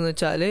ഓഫേഴ്സ് എന്ന്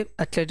വെച്ചാൽ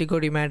അത്ലറ്റിക്കോ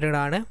ഡിമാൻഡഡ്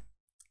ആണ്.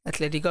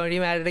 അത്ലറ്റിക്കോ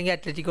ഡിമാൻഡെങ്കിൽ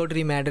അത്ലറ്റിക്കോ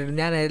ഡിമാൻഡഡ്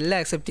ഞാൻ എല്ലാം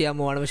അക്സെപ്റ്റ് ചെയ്യാൻ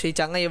പോവാണ്. പക്ഷേ ഈ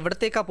ചങ്ങ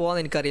എവിടത്തേക്കാണ്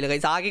പോകാമെന്ന് എനിക്കറിയില്ല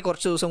ഗൈസ്. ആകെ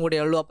കുറച്ച് ദിവസം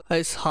കൂടെ ഉള്ളൂ.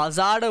 ഗൈസ്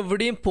ഹസാർഡ്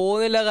എവിടെയും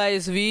പോകുന്നില്ല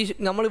ഗൈസ്.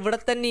 നമ്മൾ ഇവിടെ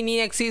തന്നെ ഇനി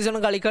നെക്സ്റ്റ് സീസൺ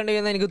കളിക്കേണ്ടി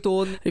വരുന്ന എനിക്ക്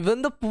തോന്നുന്നു.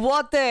 ഇവന്ത്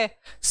പോവാത്തെ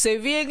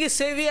സെവിയെങ്കിൽ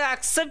സെവിയ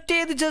അക്സെപ്റ്റ്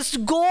ചെയ്ത് just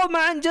go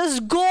man,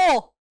 just go.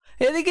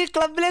 ഏതൊക്കെ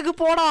ക്ലബിലേക്ക്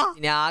പോടാ.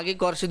 ഇനി ആകെ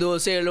കുറച്ച്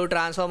ദിവസമേ ഉള്ളൂ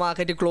ട്രാൻസ്ഫർ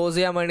മാർക്കറ്റ് ക്ലോസ്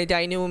ചെയ്യാൻ വേണ്ടിയിട്ട്.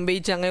 അതിന് മുമ്പേ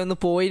ഈ ചങ്ങ ഒന്ന്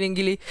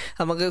പോയില്ലെങ്കിൽ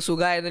നമുക്ക്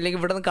സുഖമായിരുന്നില്ലെങ്കിൽ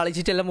ഇവിടെ നിന്ന്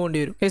കളിച്ചിട്ടെല്ലാം പോകേണ്ടി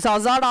വരും.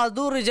 ഹസാർഡ്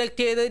അതും റിജക്ട്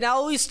ചെയ്ത്. Now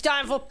it's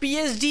time for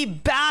PSG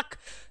back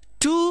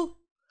to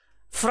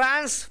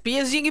France.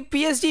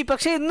 PSG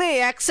പക്ഷെ ഇന്ന്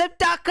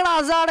അക്സെപ്റ്റ് ആക്കണ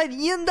ഹസാർഡ്.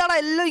 നീ എന്താണ്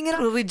എല്ലാം ഇങ്ങനെ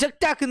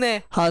റിജക്റ്റ് ആക്കുന്നേ?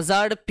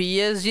 ഹസാർഡ്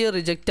PSG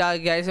റിജക്റ്റ്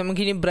ആക്കുക.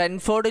 നമുക്ക് ഇനി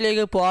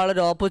ബ്രെൻഫോർഡിലേക്ക് പോകാനുള്ള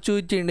ഒരു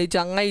ഓപ്പർച്യൂണിറ്റി ഉണ്ട്.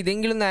 ചങ്ങ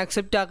ഇതെങ്കിലും ഒന്ന്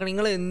അക്സെപ്റ്റ് ആക്കണം.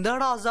 നിങ്ങൾ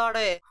എന്താണ്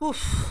ഹസാർഡ്?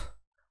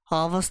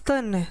 അവസ്ഥ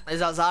തന്നെ.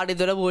 ഹസാർഡ്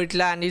ഇതുവരെ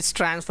പോയിട്ടില്ല. And it's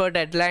transfer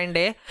dead line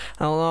day.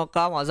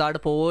 നോക്കാം ഹസാർഡ്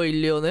പോവോ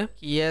ഇല്ലയോ എന്ന്.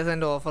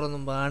 കിയേഴ്സിൻ്റെ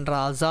ഓഫറൊന്നും വേണ്ട.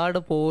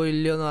 ഹസാർഡ് പോവോ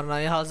ഇല്ലയോ എന്ന്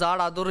പറഞ്ഞാൽ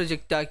ഹസാർഡ് അതും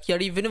റിജക്റ്റ് ആക്കി.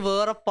 അവിടെ ഇവന്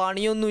വേറെ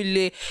പണിയൊന്നും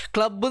ഇല്ലേ?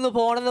 ക്ലബ്ബിൽ നിന്ന്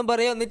പോകണമെന്ന്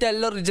പറയാം, എന്നിട്ട്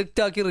എല്ലാം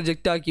റിജക്റ്റ്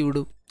ആക്കി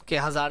വിടും. ഓക്കെ,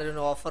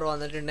 ഹസാർഡിന് ഓഫർ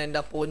വന്നിട്ടുണ്ട്.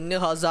 എൻ്റെ പൊന്ന്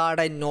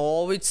ഹസാർഡ്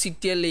നോവിച്ച്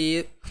സിറ്റി അല്ലേ?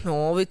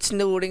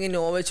 നോവിച്ചിൻ്റെ കൂടെ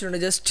നോവിച്ചുണ്ട്.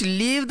 Just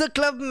leave the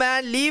club man,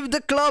 leave the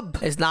club.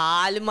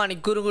 4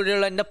 മണിക്കൂർ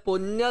കൂടിയുള്ള എൻ്റെ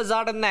പൊന്ന്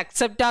ഹസാർഡ് എന്നെ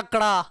accept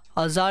ആക്കടാ.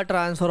 Hazard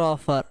transfer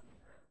offer.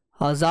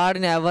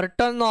 ഹസാർഡിന്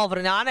Everton offer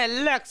ഞാൻ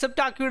എല്ലാം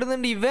അക്സെപ്റ്റ് ആക്കി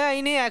വിടുന്നുണ്ട്.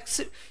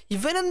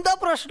 ഇവനെന്താ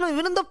പ്രശ്നം?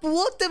 ഇവനെന്താ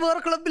പോവാത്തെ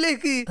വേറെ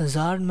ക്ലബിലേക്ക്?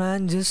 Hazard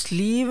man just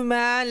leave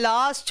man,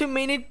 last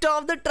minute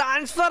of the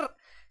transfer.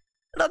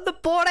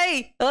 പോടേ,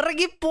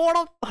 ഇറങ്ങി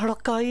പോണം. അവിടെ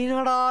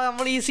കഴിഞ്ഞടാ,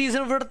 നമ്മൾ ഈ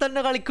സീസൺ ഇവിടെ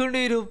തന്നെ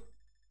കളിക്കേണ്ടി വരും.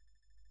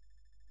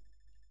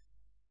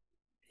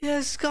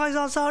 യെസ് ഗൈസ്,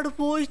 ഹസാർഡ്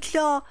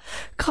പോയിട്ടില്ല,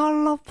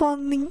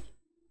 കള്ളപ്പന്നി.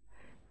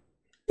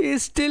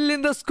 He's still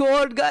in the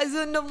squad, guys.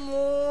 എൻ്റെ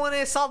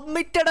മോനെ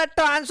submitted a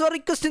transfer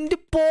request. എന്ത്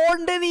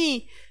പോണ്ടേ നീ?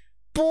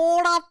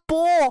 പോടാ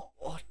പോ.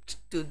 What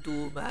to do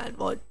man,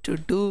 what to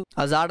do?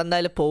 Hazard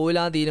എന്തായാലും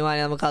പോവില്ല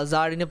തീരുമാനം. നമുക്ക്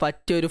ഹസാർഡിന്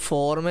പറ്റിയ ഒരു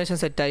ഫോർമേഷൻ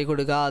സെറ്റ് ആയി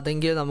കൊടുക്കുക,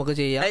 അതെങ്കിലും നമുക്ക്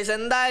ചെയ്യാം. ഗൈസ്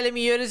എന്തായാലും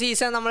ഈ ഒരു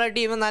സീസൺ നമ്മുടെ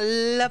ടീം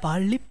നല്ല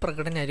പള്ളി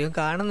പ്രകടനമായിരിക്കും.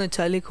 കാരണം എന്ന്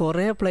വെച്ചാൽ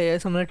കുറേ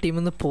പ്ലെയേഴ്സ് നമ്മുടെ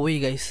ടീമിൽ നിന്ന് പോയി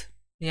ഗൈസ്.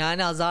 ഞാൻ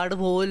ഹസാർഡ്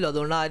പോകില്ല,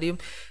 അതുകൊണ്ട് ആരെയും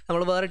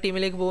നമ്മൾ വേറെ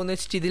ടീമിലേക്ക് പോകുന്ന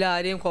വെച്ചിട്ട്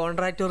ഇതിലാരെയും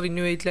കോൺട്രാക്റ്റ്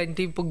റിന്യൂ ചെയ്തിട്ടില്ല.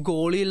 എനിക്ക് ഇപ്പോൾ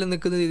ഗോളിയിൽ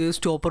നിൽക്കുന്നത് ഇത്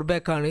സ്റ്റോപ്പർ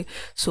ബാക്കാണ്.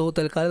 സോ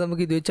തൽക്കാലം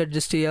നമുക്ക് ഇത് വെച്ച്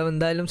അഡ്ജസ്റ്റ് ചെയ്യാം.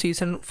 എന്തായാലും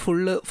സീസൺ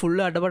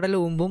ഫുള്ള് അടപടൽ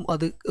മുമ്പും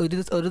അത്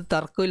ഒരു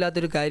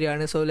തർക്കമില്ലാത്തൊരു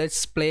കാര്യമാണ്. So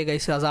let's play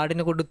guys.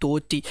 ഹസാർഡിനെ കൊണ്ട്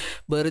തോറ്റി,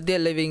 വെറുതെ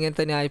അല്ല ഇവ ഇങ്ങനെ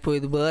തന്നെ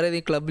ആയിപ്പോയത്. വേറെ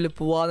ഏതെങ്കിലും ക്ലബ്ബിൽ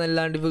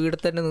പോവാന്നല്ലാണ്ട് ഇവിടെ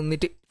തന്നെ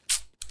നിന്നിട്ട്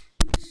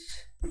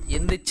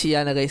എന്ത്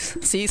ചെയ്യാനാ guys.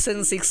 Season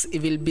 6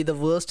 will be the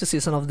worst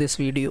season of this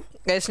video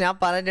guys. ഞാൻ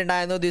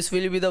പറഞ്ഞിട്ടുണ്ടായിരുന്നു this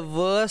will be the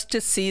worst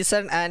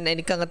season, and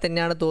എനിക്ക് അങ്ങനെ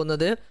തന്നെയാണ്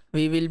തോന്നുന്നത്.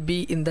 We will be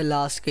in the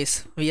last case.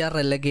 V R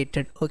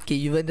റെലഗേറ്റഡ്. Okay,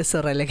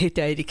 Juventus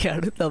relegate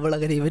ആയിരിക്കുകയാണ്.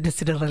 നമ്മളങ്ങനെ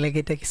യുവൻറ്റസിനെ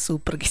റെലഗേറ്റ് ആക്കി.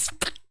 Super case.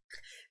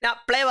 ഞാൻ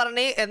പ്ലേ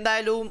പറഞ്ഞ്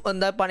എന്തായാലും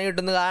പണി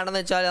കിട്ടുന്നു. കാരണം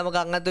എന്ന് വെച്ചാൽ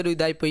നമുക്ക് അങ്ങനത്തെ ഒരു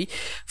ഇതായിപ്പോയി.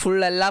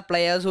 ഫുൾ എല്ലാ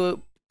പ്ലെയേഴ്സും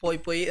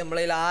പോയി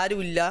നമ്മളതിൽ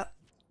ആരുമില്ല.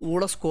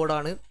 ഊള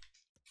സ്ക്വാഡാണ്.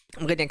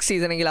 നമുക്ക് നെക്സ്റ്റ്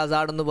സീസണെങ്കിൽ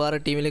ഹസാർഡ് ഒന്ന് വേറെ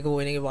ടീമിലേക്ക്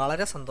പോയില്ലെങ്കിൽ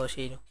വളരെ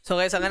സന്തോഷമായിരുന്നു. സോ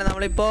ഗൈസ്, അങ്ങനെ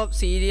നമ്മളിപ്പോൾ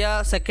സീരിയ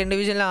സെക്കൻഡ്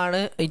ഡിവിഷനിലാണ്,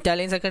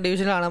 ഇറ്റാലിയൻ സെക്കൻഡ്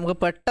ഡിവിഷനിലാണ്. നമുക്ക്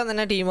പെട്ടെന്ന്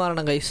തന്നെ ടീം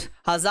മാറണം ഗൈസ്.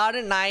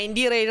 ഹസാർഡ്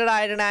 90 റേറ്റഡ്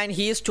ആയിട്ടുണ്ട്, and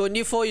he is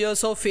 24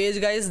 years of age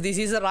guys.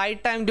 This is A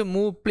right time to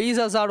move. Please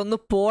Hazard ഒന്ന്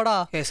പോടാ.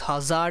 ഗൈസ്,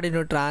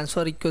 ഹസാർഡിന്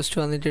ട്രാൻസ്ഫർ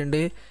റിക്വസ്റ്റ്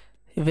വന്നിട്ടുണ്ട്.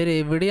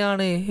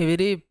 എവിടെയാണ്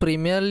ഇവർ?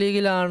 പ്രീമിയർ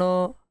ലീഗിലാണോ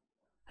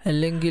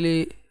അല്ലെങ്കിൽ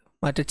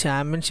മറ്റേ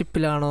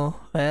ചാമ്പ്യൻഷിപ്പിലാണോ?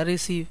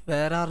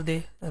 വേറെ ആർദേ?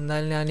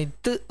 എന്തായാലും ഞാൻ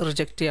ഇത്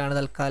റിജക്റ്റ് ചെയ്യാണ്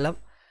തൽക്കാലം.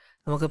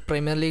 നമുക്ക്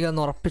പ്രീമിയർ ലീഗ്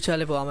ഒന്ന്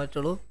ഉറപ്പിച്ചാലേ പോകാൻ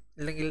പറ്റുള്ളൂ,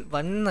 അല്ലെങ്കിൽ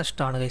വൻ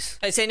നഷ്ടമാണ് ഗൈസ്.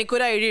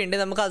 എനിക്കൊരു ഐഡിയ ഉണ്ട്.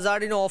 നമുക്ക്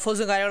ഹസാർഡിന്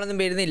ഓഫേഴ്സും കാര്യങ്ങളൊന്നും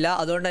വരുന്നില്ല,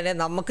 അതുകൊണ്ട് തന്നെ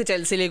നമുക്ക്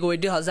ചെൽസിയിലേക്ക്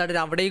പോയിട്ട്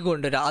ഹസാർഡിന് അവിടേക്ക്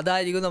കൊണ്ടുവരാം.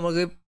 അതായിരിക്കും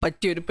നമുക്ക്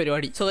പറ്റിയൊരു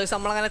പരിപാടി. സോ ഗൈസ്,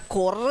 നമ്മളങ്ങനെ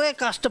കുറേ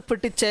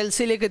കഷ്ടപ്പെട്ട്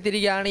ചെൽസിയിലേക്ക്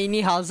എത്തിയിരിക്കുകയാണ്. ഇനി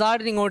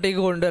ഹസാർഡിന്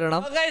ഇങ്ങോട്ടേക്ക്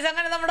കൊണ്ടുവരണം ഗൈസ്.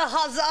 അങ്ങനെ നമ്മുടെ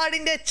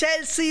ഹസാർഡിന്റെ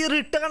ചെൽസി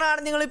റിട്ടേൺ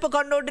ആണ് നിങ്ങളിപ്പോൾ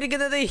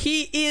കണ്ടുകൊണ്ടിരിക്കുന്നത്. He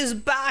is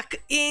back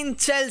in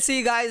Chelsea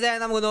guys.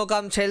 നമുക്ക്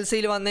നോക്കാം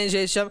ചെൽസിയിൽ വന്നതിന്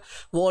ശേഷം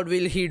what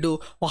will he do,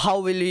 how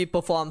will he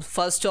perform.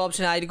 First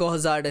option ആയിരിക്കും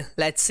Hazard.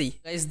 Let's see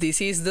guys.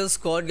 This is the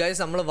squad guys.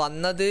 നമ്മൾ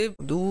വന്നത്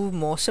ഇത്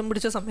മോശം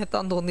പിടിച്ച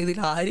സമയത്താണെന്ന് തോന്നി. ഇതിൽ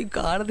ആരും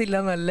കാണുന്നില്ല,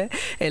 നല്ല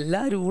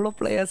എല്ലാവരും ഊള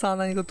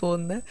പ്ലെയേഴ്സാണെന്ന് എനിക്ക്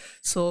തോന്നുന്നത്.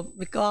 സോ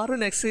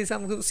മിക്കവാറും നെക്സ്റ്റ് സീസൺ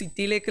നമുക്ക്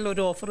സിറ്റിയിലേക്ക്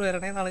ഒരു ഓഫർ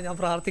വരണേന്നാണ് ഞാൻ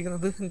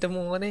പ്രാർത്ഥിക്കുന്നത്. എൻ്റെ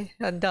മോനെ,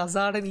 എൻ്റെ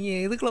ഹസാർഡ്, നീ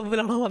ഏത്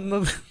ക്ലബിലാണോ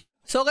വന്നത്?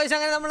 സോ ഗൈസ്,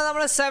 അങ്ങനെ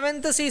നമ്മുടെ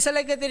 7th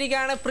സീസണിലേക്ക്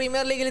എത്തിയിരിക്കുകയാണ്.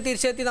 പ്രീമിയർ ലീഗിൽ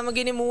തിരിച്ചെത്തി.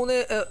 നമുക്കിനി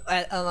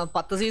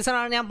 10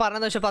 സീസണാണ് ഞാൻ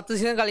പറഞ്ഞത്, പക്ഷേ 10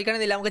 സീസൺ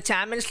കളിക്കണമെന്നില്ല. നമുക്ക്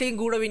ചാമ്പ്യൻസ് ലീഗ്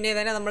കൂടെ വിൻ ചെയ്ത്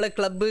തന്നെ നമ്മൾ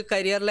ക്ലബ്ബ്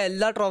കരിയറിലെ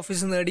എല്ലാ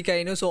ട്രോഫീസും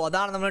നേടിക്കഴിഞ്ഞു. സോ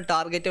അതാണ് നമ്മുടെ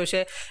ടാർഗറ്റ്.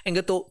 പക്ഷേ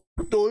എനിക്ക്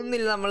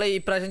തോന്നുന്നില്ല നമ്മൾ ഈ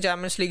പ്രാവശ്യം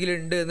ചാമ്പ്യൻസ് ലീഗിൽ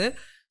ഉണ്ട് എന്ന്.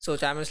 സോ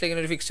ചാമ്പ്യൻസ്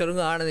ലീഗിന് ഒരു ഫിക്സറും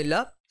കാണുന്നില്ല.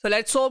 സോ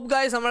ലെറ്റ്സ് ഹോപ്പ്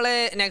ഗൈസ് നമ്മളെ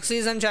നെക്സ്റ്റ്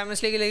സീസൺ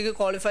ചാമ്പ്യൻസ് ലീഗിലേക്ക്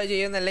ക്വാളിഫൈ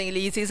ചെയ്യുന്ന, അല്ലെങ്കിൽ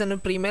ഈ സീസൺ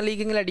പ്രീമിയർ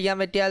ലീഗിൽ അടിക്കാൻ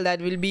പറ്റിയാൽ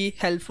ദാറ്റ് വിൽ ബി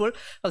ഹെൽപ്ഫുൾ.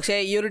 പക്ഷേ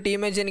ഈ ഒരു ടീം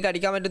വെച്ച് എനിക്ക്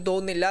അടിക്കാൻ പറ്റും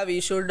തോന്നുന്നില്ല. വി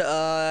ഷുഡ്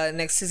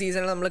നെക്സ്റ്റ്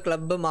സീസണിൽ നമ്മൾ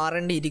ക്ലബ്ബ്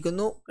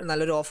മാറേണ്ടിയിരിക്കുന്നു.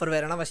 നല്ലൊരു ഓഫർ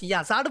വരണം. പക്ഷേ ഈ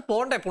ഹസാർഡ്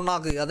പോണ്ടേ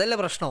പുണ്ണാക്ക്, അതല്ലേ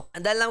പ്രശ്നം.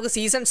 എന്തായാലും നമുക്ക്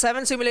സീസൺ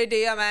 7 സിമുലേറ്റ്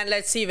ചെയ്യാം. And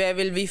let's see where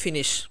will we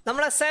finish.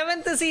 നമ്മളെ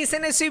 7th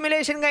സീസൺ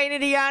സിമുലേഷൻ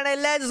കഴിഞ്ഞിരിക്കുകയാണ്.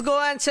 Let's go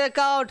and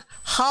check out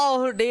how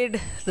did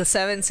the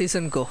 7th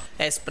season go.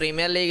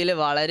 Premier ലീഗിൽ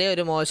വളരെ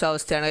ഒരു മോശം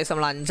അവസ്ഥയാണ്.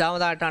 നമ്മൾ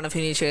 5ാമതായിട്ടാണ്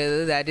ഫിനിഷ്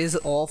ചെയ്തത്. That is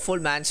awful.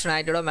 മാൻച്ചസ്റ്റർ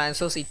യുണൈറ്റഡോ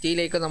മാൻച്ചസ്റ്റർ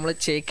സിറ്റിയിലേക്കോ നമ്മൾ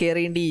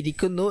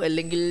ചേക്കേറേണ്ടിയിരിക്കുന്നു,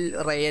 അല്ലെങ്കിൽ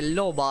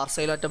റയലിലോ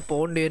ബാർസയിലോ ഒറ്റ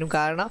പോകേണ്ടി വരും.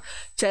 കാരണം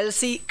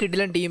ചെൽസി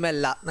കിടിലൻ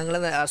ടീമല്ല. നിങ്ങൾ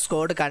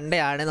സ്ക്വാഡ്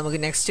കണ്ടയാണ്. നമുക്ക്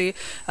നെക്സ്റ്റ്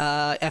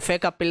FA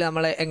കപ്പിൽ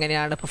നമ്മൾ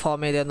എങ്ങനെയാണ്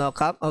പെർഫോം ചെയ്തതെന്ന്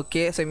നോക്കാം.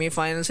 Okay, semi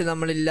ഫൈനൽസിൽ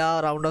നമ്മളില്ല,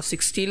 round of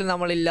 16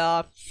 നമ്മളില്ല.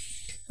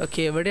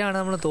 Okay, എവിടെയാണ്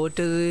നമ്മൾ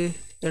തോറ്റത്?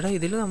 എടാ,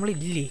 ഇതിൽ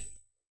നമ്മളില്ലേ?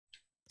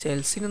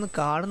 ചെൽസിനൊന്നും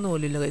കാണുന്ന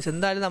പോലില്ല ഗൈസ്.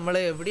 എന്തായാലും നമ്മൾ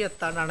എവിടെ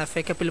എത്താണ്ടാണ്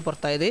FA കപ്പിൽ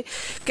പുറത്തായത്.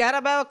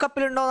 കാരബാവോ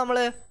കപ്പിലുണ്ടോ നമ്മൾ?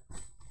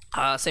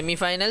 Semi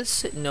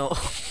finals no.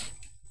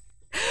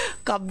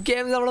 Cup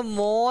games നമ്മൾ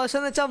മോശം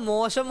എന്ന് വെച്ചാൽ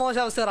മോശം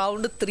അവസ്ഥ.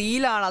 റൗണ്ട്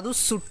 3ലാണ്, അതും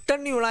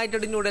സുട്ടൺ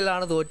യുണൈറ്റഡിൻ്റെ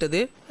കൂടെയാണ്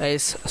തോറ്റത്.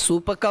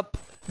 Super cup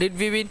did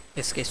V win?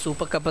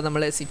 Super cup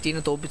നമ്മൾ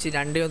സിറ്റീനെ തോപ്പിച്ച്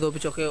 2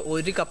 തോപ്പിച്ചൊക്കെ.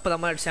 ഒരു കപ്പ്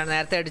നമ്മൾ അടിച്ചാണ്,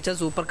 നേരത്തെ അടിച്ച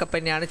സൂപ്പർ കപ്പ്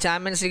തന്നെയാണ്.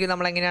 ചാമ്പ്യൻസ് ലീഗ്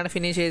നമ്മൾ എങ്ങനെയാണ്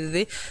ഫിനിഷ്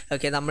ചെയ്തത്?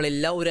 ഓക്കെ,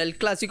 നമ്മളെല്ലാം ഒരു എൽ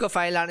ക്ലാസിക്കോ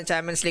ഫൈനലാണ്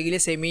ചാമ്പ്യൻസ് ലീഗിൽ.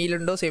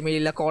 സെമിയിലുണ്ടോ?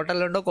 സെമിയിലില്ല.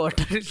 ക്വാർട്ടറിലുണ്ടോ?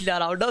 ക്വാർട്ടറിലില്ല.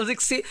 റൗണ്ട് ഓഫ്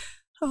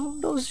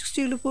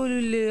 16 പോലും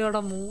ഇല്ലേ? അവിടെ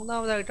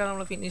 3ാമതായിട്ടാണ്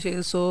നമ്മൾ ഫിനിഷ്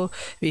ചെയ്തത്. So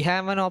we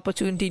have an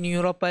opportunity in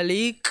Europa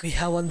league. We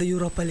have one the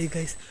Europa league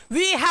guys.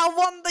 We have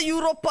one the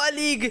Europa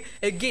league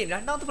again.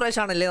 2ാമത്തെ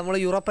പ്രാവശ്യമാണല്ലേ നമ്മൾ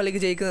യൂറോപ്പ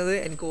ലീഗ് ജയിക്കുന്നത്.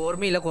 എനിക്ക്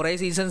ഓർമ്മയില്ല, കുറേ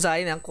സീസൺസ്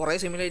ആയി, ഞാൻ കുറേ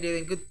സിമുലേറ്റ് ചെയ്ത്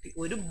എനിക്ക്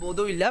ഒരു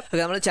ബോധവും ഇല്ല.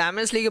 നമ്മൾ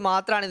ചാമ്പ്യൻസ് ലീഗ്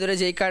മാത്രമാണ് ഇതുവരെ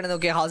ജയിക്കാണ്ട്.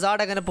 നോക്കിയാൽ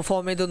ഹസാർഡ് എങ്ങനെ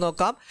പെർഫോം ചെയ്തു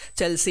നോക്കാം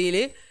ചെൽസിയിൽ.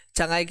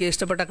 ചങ്ങായിക്ക്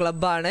ഇഷ്ടപ്പെട്ട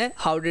ക്ലബ്ബാണ്.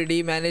 How did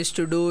he manage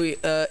to do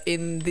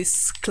in this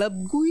club?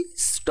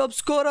 Guys top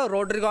scorer,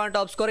 Rodrigo ആണ്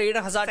top scorer,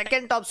 Eden Hazard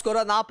second top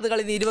scorer, 40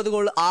 കളിയിൽ 20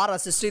 goal 6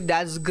 assist.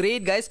 That's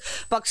great guys.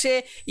 പക്ഷേ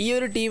ഈ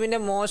ഒരു ടീമിന്റെ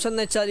മോശം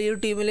എന്ന് വെച്ചാൽ ഈ ഒരു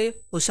ടീമിൽ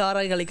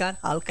ഉഷാറായി കളിക്കാൻ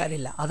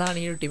ആൾക്കാരില്ല. അതാണ്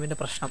ഈ ഒരു ടീമിന്റെ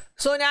പ്രശ്നം.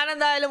 സോ ഞാൻ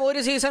എന്തായാലും ഒരു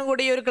സീസൺ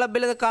കൂടി ഈ ഒരു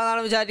ക്ലബ്ബിൽ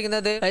നിൽക്കാനാണ്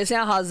വിചാരിക്കുന്നത്.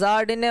 ഞാൻ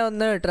ഹസാർഡിനെ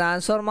ഒന്ന്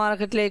ട്രാൻസ്ഫർ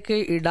മാർക്കറ്റിലേക്ക്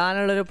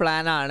ഇടാനുള്ളൊരു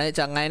പ്ലാനാണ്.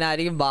 ചങ്ങായിനെ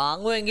ആരെങ്കിലും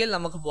വാങ്ങുമെങ്കിൽ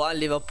നമുക്ക് പോവാം.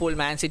 ലിവർപൂൾ,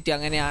 മാൻ സിറ്റി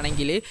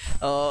അങ്ങനെയാണെങ്കിൽ,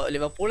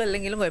 ലിവർപൂൾ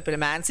അല്ലെങ്കിലും കുഴപ്പമില്ല.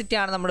 മാൻ സിറ്റി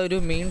ആണ് നമ്മുടെ ഒരു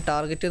മെയിൻ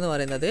ടാർഗറ്റ് എന്ന്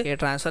പറയുന്നത്.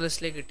 ട്രാൻസ്ഫർ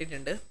ലിസ്റ്റിലേക്ക്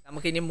ഇട്ടിട്ടുണ്ട്.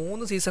 നമുക്ക് ഇനി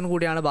 3 സീസൺ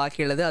കൂടിയാണ്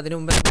ബാക്കിയുള്ളത്. അതിനു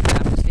മുമ്പ്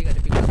ചാമ്പ്യൻസ് ലീഗ്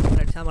അടുപ്പിക്കണം.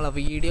 അടിച്ചാൽ നമ്മളെ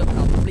വീഡിയോ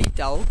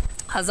കംപ്ലീറ്റ് ആവും.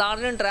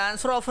 ഹസാർഡിന്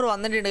ട്രാൻസ്ഫർ ഓഫർ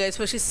വന്നിട്ടുണ്ട്,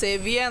 എസ്പെഷ്യലി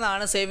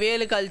സെവിയെന്നാണ്.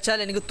 സെവിയയിൽ കളിച്ചാൽ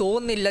എനിക്ക്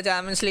തോന്നുന്നില്ല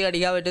ചാമ്പ്യൻസ് ലീഗ്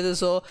അടിക്കാൻ പറ്റുന്നത്.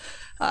 So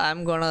I M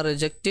gonna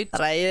reject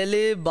it. Real,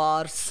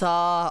 Barca,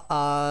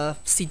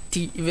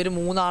 city, ഇവർ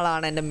 3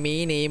 ആളാണ് എൻ്റെ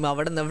മെയിൻ എയിം.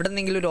 അവിടെ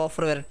നിന്നെങ്കിലും ഒരു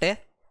ഓഫർ വരട്ടെ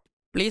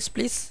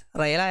പ്ലീസ്.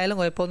 റയൽ ആയാലും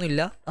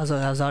കുഴപ്പമൊന്നുമില്ല.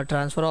 ഹസാർഡ്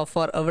ട്രാൻസ്ഫർ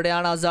ഓഫർ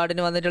എവിടെയാണ്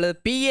ഹസാർഡിന് വന്നിട്ടുള്ളത്?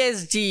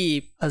 PSG.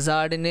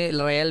 ഹസാർഡിന്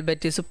റയൽ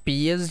ബെറ്റിസ്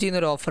PSG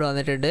എന്നൊരു ഓഫർ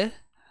വന്നിട്ടുണ്ട്.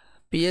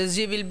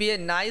 PSG will be A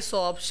nice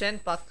option.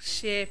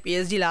 പക്ഷേ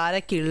PSG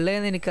ആരൊക്കെ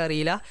ഉള്ളതെന്ന്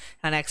എനിക്കറിയില്ല.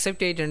 ഞാൻ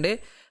അക്സെപ്റ്റ് ചെയ്തിട്ടുണ്ട്.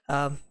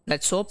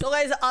 Let's hope. So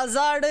guys,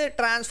 Hazard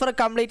transfer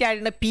complete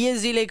ആയിട്ടുണ്ട്,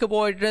 PSG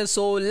പോയിട്ടുണ്ട്.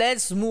 So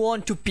let's move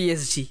on to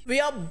PSG. V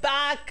are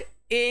back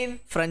in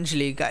French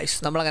league guys.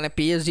 നമ്മളങ്ങനെ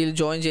PSG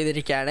ജോയിൻ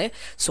ചെയ്തിരിക്കുകയാണ്.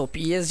 സോ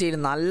PSG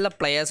നല്ല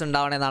പ്ലെയേഴ്സ്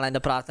ഉണ്ടാവണമെന്നാണ്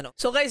എൻ്റെ പ്രാർത്ഥന.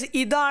 സോ ഗൈസ്,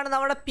 ഇതാണ്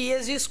നമ്മുടെ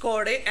PSG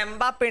സ്ക്വാഡ്.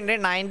 എംബാപ്പെ ഉണ്ട്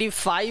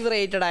 95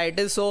 റേറ്റഡ്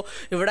ആയിട്ട്. സോ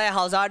ഇവിടെ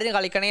ഹസാർഡിന്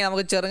കളിക്കണമെങ്കിൽ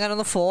നമുക്ക്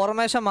ചെറുങ്ങനൊന്ന്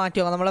ഫോർമേഷൻ മാറ്റി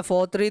നോക്കാം. നമ്മളെ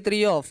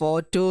 4-3-3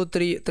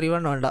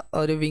 4-2-3-1 വേണ്ട,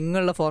 ഒരു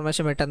വിങ്ങുള്ള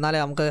ഫോർമേഷൻ വിട്ട് എന്നാലേ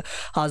നമുക്ക്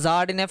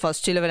ഹസാർഡിനെ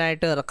ഫസ്റ്റ്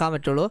 11 ഇറക്കാൻ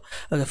പറ്റുള്ളൂ.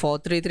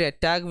 4-3-3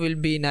 അറ്റാക്ക് വിൽ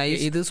ബി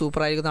നൈസ്. ഇത്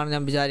സൂപ്പർ ആയിരിക്കുമെന്നാണ്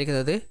ഞാൻ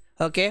വിചാരിക്കുന്നത്.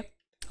 Okay,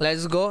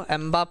 let's go.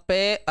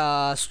 Mbappe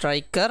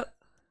striker,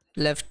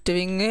 left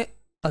wing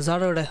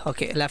Hazard ഇവിടെ.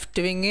 Okay,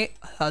 left wing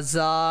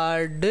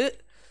Hazard.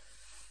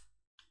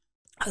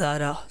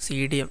 അതാരാ?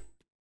 CDM.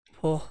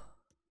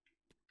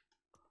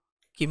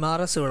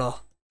 കിമാറസ് ഇവിടോ.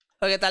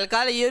 ഓക്കെ,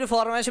 തൽക്കാലം ഈ ഒരു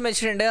ഫോർമേഷൻ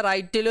വെച്ചിട്ടുണ്ട്.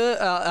 റൈറ്റിൽ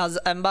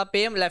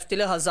എംബാപ്പയും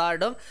ലെഫ്റ്റിൽ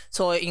ഹസാർഡും.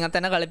 സോ ഇങ്ങനെ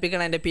തന്നെ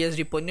കളിപ്പിക്കണം എൻ്റെ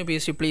PSG. പൊന്നു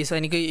PSG പ്ലീസ്,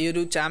 എനിക്ക് ഈ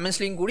ഒരു ചാമ്പ്യൻസ്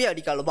ലീഗ് കൂടി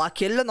അടിക്കാനുള്ളൂ.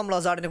 ബാക്കിയെല്ലാം നമ്മൾ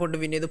ഹസാർഡിനെ കൊണ്ട്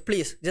വിൻ ചെയ്തു.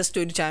 പ്ലീസ്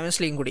ജസ്റ്റ് ഒരു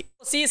ചാമ്പ്യൻസ് ലീഗ് കൂടി.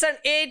 Season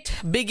 8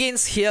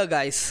 begins here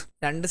guys.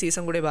 2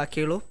 season കൂടി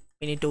ബാക്കിയുള്ളൂ.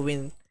 We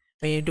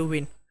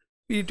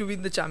need to win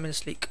the Champions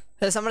League.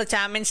 നമ്മുടെ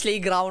ചാമ്പ്യൻസ്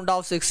ലീഗ് റൗണ്ട്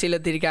ഓഫ് 16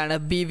 എത്തിയിരിക്കുകയാണ്.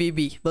 BVB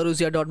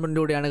ബറൂസിയ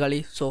ഡോട്ട്മണ്ടിൻ്റെ കൂടെയാണ് കളി.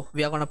 So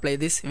we are gonna play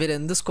this.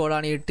 ഇവരെന്ത്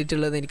സ്കോഡാണ്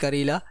ഇട്ടിട്ടുള്ളത്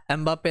എനിക്കറിയില്ല.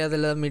 എംബാപ്പെ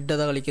അതെല്ലാം മിഡ്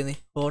അതാ കളിക്കുന്നത്.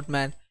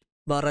 Boatman,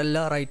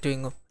 ബറല്ല right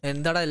വിങ്ങും.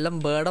 എന്താടാ എല്ലാം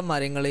ബേഡം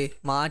മരങ്ങൾ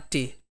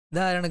മാറ്റി.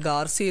 ഇതാരാണ്?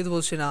 ഗാർസി ഏത്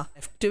പൊസിഷനാ?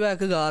 ലെഫ്റ്റ്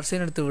ബാക്ക്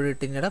ഗാർസിനെ എടുത്ത് ഇവിടെ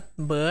ഇട്ടിട്ട്.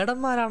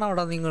 ബേഡന്മാരാണ്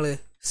അവിടെ നിങ്ങൾ.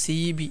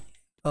 CB.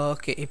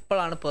 ഓക്കെ,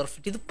 ഇപ്പോഴാണ്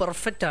പെർഫെക്റ്റ്. ഇത്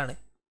പെർഫെക്റ്റ് ആണ്.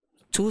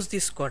 Choose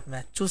this squad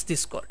man, choose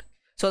this squad.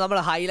 So നമ്മൾ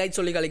ഹൈലൈറ്റ്സ്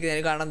ഉള്ളിൽ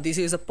കളിക്കുന്നതിന് കാരണം this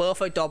is A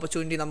perfect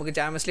opportunity. നമുക്ക്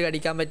ചാമ്പ്യൻസ് ലീഗ്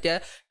അടിക്കാൻ പറ്റിയ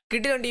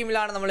കിട്ടിയ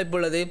ടീമിലാണ് നമ്മളിപ്പോൾ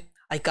ഉള്ളത്.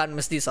 I can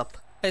miss this up.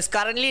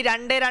 Current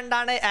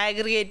 2-2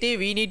 aggregate.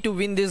 We need to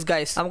win this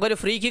guys. നമുക്കൊരു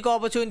ഫ്രീ കിക്ക്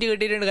ഓപ്പർച്യൂണിറ്റി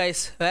കിട്ടിയിട്ടുണ്ട്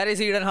guys. Where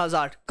is Eden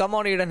Hazard? Come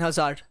on Eden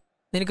Hazard,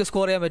 നിനക്ക്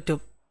score ചെയ്യാൻ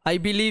പറ്റും. I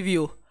believe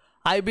you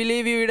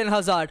Eden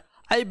Hazard.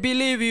 I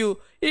believe you.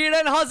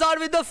 Eden Hazard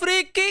with the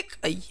free kick.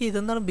 അയ്യേ,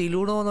 ഇതെന്താണ്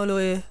ബിലൂണോ എന്നല്ലോ.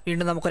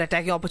 വീണ്ടും നമുക്കൊരു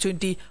attacking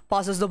opportunity.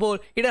 Passes the ball.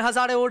 Eden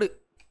Hazard ഓട്.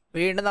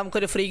 വീണ്ടും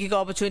നമുക്കൊരു ഫ്രീ കിക്ക്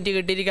ഓപ്പർച്യൂണിറ്റി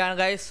കിട്ടിയിരിക്കുകയാണ്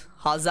ഗൈസ്.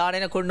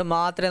 ഹസാർഡിനെ കൊണ്ട്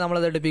മാത്രമേ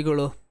നമ്മളത്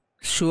എടുപ്പിക്കുള്ളൂ.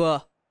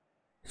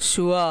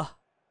 Sure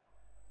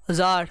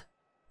Hazard.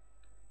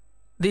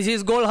 This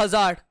is goal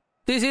Hazard.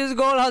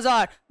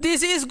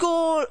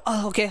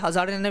 Okay,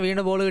 ഹസാർഡിന് തന്നെ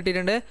വീണ്ടും ബോൾ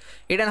കിട്ടിയിട്ടുണ്ട്.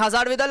 Eden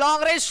Hazard with a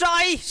long range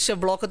try.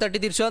 Block തട്ടി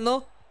തിരിച്ചു വന്നു.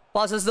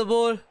 Passes the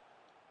ball.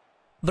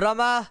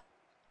 ബ്രമ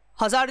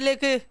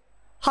ഹസാർഡിലേക്ക്.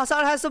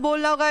 Hazard has the ball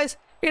now guys.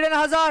 Eden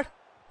Hazard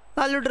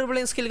നല്ലൊരു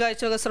ഡ്രിബിളിംഗ് സ്കിൽ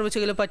കാഴ്ചയൊക്കെ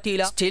ശ്രമിച്ചെങ്കിലും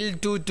പറ്റിയില്ല. Still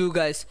 2-2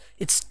 guys.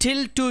 It's still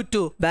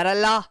 2-2.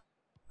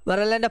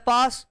 ബെറല്ലന്റെ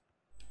pass.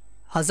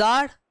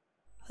 Hazard.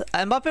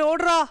 Mbappe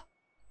ഓടറാ.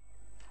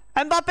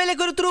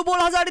 എംബാപ്പയിലേക്ക് ഒരു ത്രൂ ബോൾ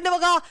ഹസാർഡിന്റെ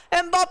വക.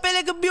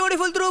 എംബാപ്പയിലേക്ക്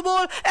beautiful through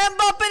ball.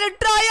 എംബാപ്പയെ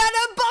try and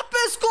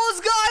Mbappe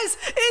scores guys.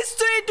 It's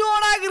 3-2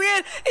 on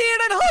aggregate.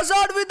 Eden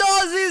Hazard with the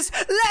assist.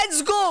 Let's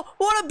go.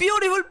 What a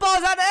beautiful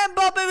pass and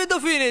Mbappe with the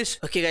finish.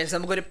 Okay guys,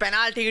 നമുക്കൊരു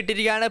penalty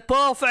കിട്ടിയിരിക്കുകയാണ്.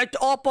 Perfect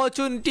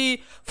opportunity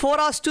for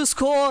us to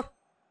score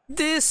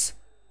this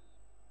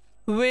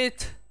with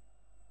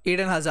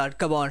Eden Hazard.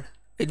 Come on.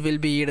 It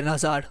will be Eden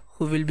Hazard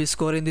who will be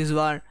scoring this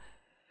one.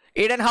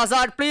 Eden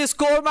Hazard, please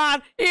score, man.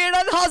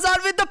 Eden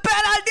Hazard with the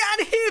penalty and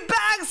he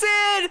bangs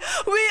in.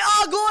 We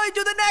are going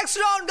to the next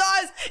round,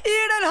 guys.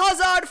 Eden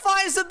Hazard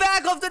finds the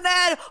back of the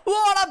net.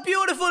 What a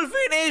beautiful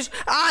finish.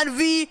 And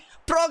we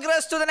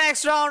progress to the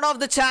next round of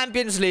the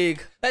Champions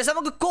League.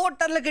 നമുക്ക്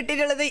ക്വാർട്ടറിൽ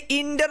കിട്ടിയിട്ടുള്ളത്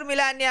Inter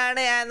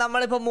മിലാനെയാണ്.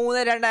 നമ്മളിപ്പോൾ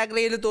 3-2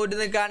 ആഗ്രയിൽ തോറ്റു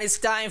നിൽക്കുകയാണ്. It's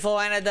time for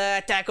another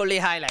attack only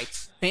highlights.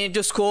 We need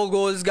to score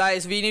goals,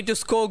 guys. We need to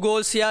score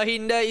goals here.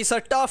 Inter is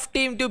a tough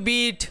team to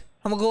beat.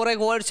 നമുക്ക് കുറേ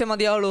goal അടിച്ചാൽ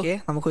മതിയാവുള്ളൂ.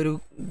 നമുക്കൊരു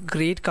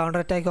ഗ്രേറ്റ് കൗണ്ടർ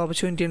അറ്റാക്ക്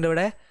ഓപ്പർച്യൂണിറ്റി ഉണ്ട്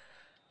ഇവിടെ.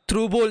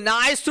 Through ball,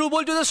 nice through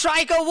ball two the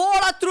striker.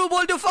 What A through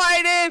ball two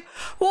find him.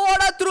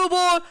 What A through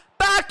ball.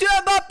 Back to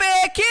Mbappe.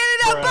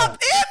 Kylian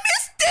Mbappe. He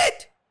missed it.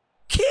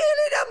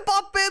 Kylian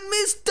Mbappe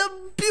missed a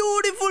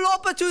beautiful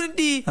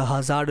opportunity.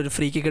 Hazard ഒരു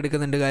free kick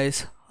എടുക്കുന്നുണ്ട് guys.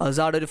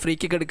 Hazard ഒരു free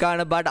kick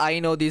എടുക്കാണ്, but I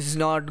know this is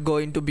not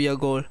going to be a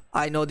goal.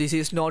 I know this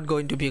is not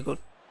going to be a goal.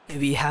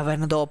 We have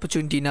another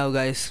opportunity now,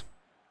 guys.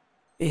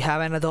 We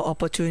have another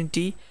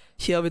opportunity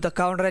here with a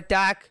counter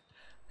attack.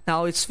 Now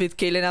it's with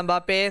Kylian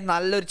Mbappe.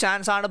 നല്ലൊരു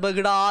chance ആണ്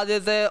ബഗഡ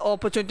ആദ്യത്തെ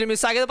opportunity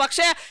miss ആക്കിയത്,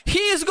 പക്ഷേ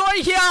he is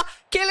going here.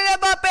 Kylian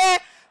Mbappe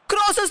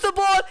crosses the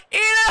ball.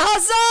 Eden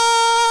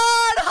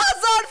Hazard!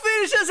 Hazard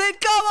finishes it.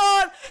 Come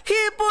on! He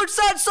puts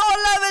us on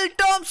level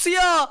terms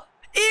here.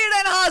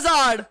 Eden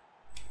Hazard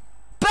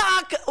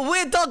back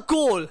with a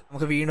goal.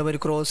 നമുക്ക് വീണ്ടും ഒരു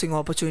crossing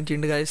opportunity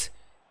ഉണ്ട് guys.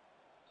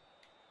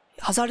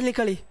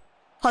 ഹസാർഡിലേക്ക് കളി.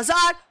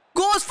 Hazard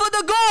goes for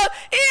the goal.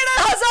 Eden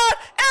Hazard.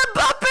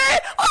 Mbappe.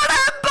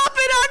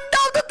 Mbappe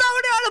രണ്ടാമത്തെ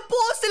തവണയാണ്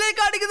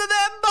പോസ്റ്റിലേക്ക് അടിക്കുന്നത്.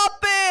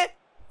 Mbappe.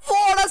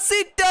 What a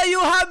sitter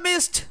you have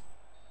missed.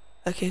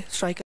 Okay,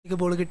 സ്ട്രൈക്കർക്ക്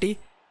ball കിട്ടി.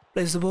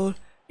 Plays the ball.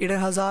 Eden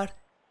Hazard.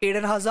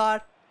 Eden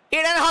Hazard.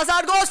 Eden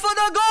Hazard goes for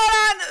the goal,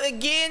 and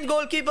again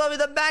goalkeeper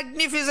with a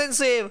magnificent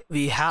save.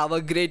 We have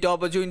a great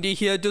opportunity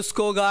here to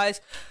score, guys.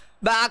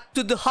 Back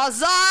to the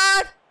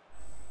Hazard.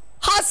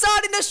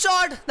 Hazard in the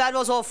shot. That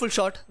was awful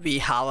shot. We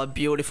have a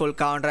beautiful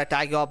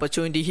counter-attacking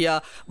opportunity here.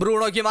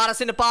 Bruno Guimaraes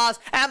in the pass.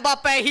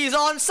 Mbappe, he's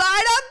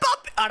onside.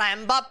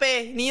 Mbappe.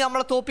 Nee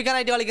nammala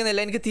thoppikanayitte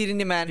kalikkunnilla. Enikku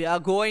thirinni man. We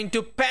are going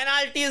to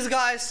penalties,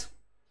 guys.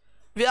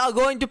 We are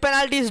going to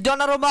penalties.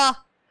 Donnarumma.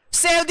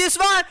 Save this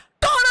one.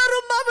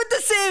 Donnarumma with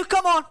the save.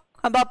 Come on.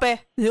 Mbappe,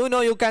 you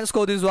know you can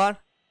score this one.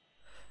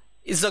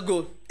 It's a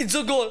goal. It's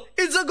a goal.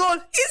 It's a goal.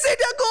 Is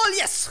it a goal?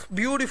 Yes.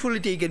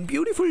 Beautifully taken.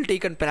 Beautifully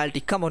taken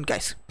penalty. Come on,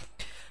 guys.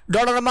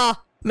 Donnarumma,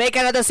 make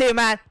another save,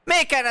 man.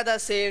 Make another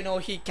save. No,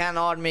 he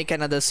cannot make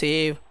another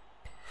save.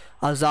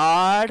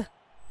 Hazard.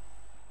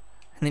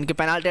 Ninke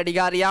penalty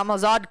adiga ariyam.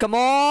 Hazard, come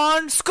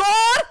on.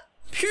 Score.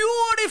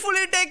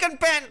 Beautifully taken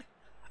pen.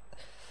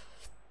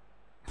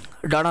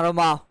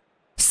 Donnarumma.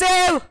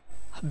 Save.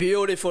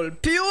 Beautiful.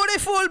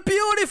 Beautiful.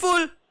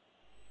 Beautiful.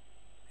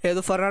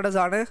 Edu Fernandez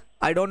aanu.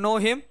 I don't know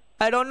him.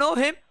 I don't know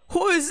him.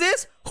 Who is this?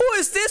 Who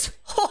is this?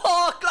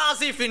 Oh,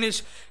 classy finish.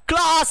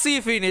 Classy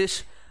finish.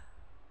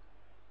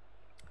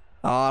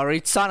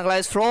 Rich on,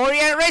 guys.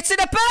 Florian Rich in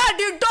a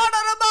penalty.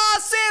 Donnarumma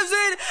saves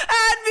it,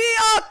 and we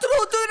are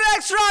through to the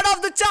next round of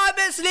the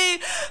Champions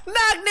League.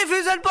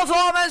 Magnificent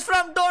performance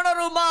from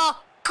Donnarumma.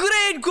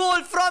 Great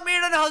goal from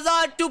Eden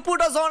Hazard to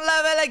put us on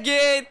level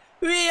again.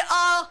 We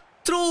are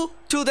through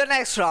to the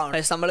next round.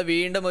 നമ്മൾ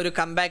വീണ്ടും ഒരു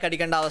comeback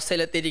അടിക്കേണ്ട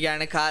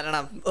അവസ്ഥയിലെത്തിയിരിക്കുകയാണ്.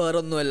 കാരണം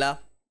വേറൊന്നുമല്ല,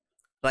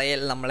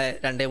 Real നമ്മളെ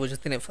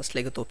 2-0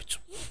 ഫസ്റ്റിലേക്ക് തോപ്പിച്ചു.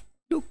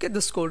 Look at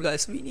the score,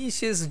 guys.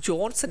 Vinicius,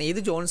 Johnson. ഏത്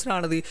Johnson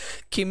ആണത്?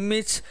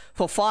 Kimmich,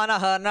 Fofana,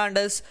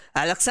 Hernandez,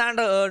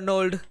 Alexander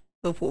ഏർണോൾഡ്.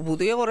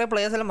 പുതിയ കുറെ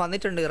പ്ലേയേഴ്സ് എല്ലാം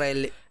വന്നിട്ടുണ്ട്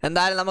റയലിൽ.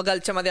 എന്തായാലും നമുക്ക്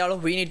കളിച്ചാൽ മതിയാവും.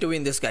 We need to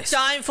win this, guys.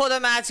 Time for the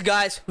match,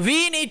 guys. We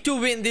need to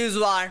win this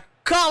one.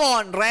 Come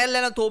on.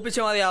 റയലിനെ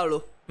തോപ്പിച്ചാൽ മതിയാവുള്ളൂ.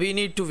 We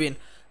need to win.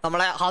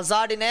 നമ്മളെ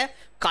ഹസാർഡിനെ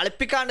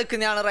കളിപ്പിക്കാൻ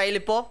നിൽക്കുന്നതാണ് റയൽ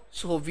ഇപ്പോൾ.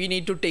 So we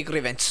need to take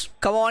revenge.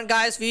 Come on,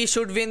 guys. We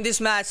should win this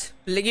match.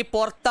 ഇല്ലെങ്കിൽ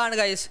പുറത്താണ്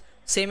guys.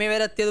 Semi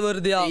വരെ എത്തിയത്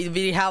വെറുതെ.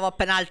 We have a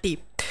penalty.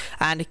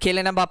 And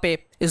Kylian Mbappe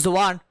is the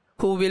one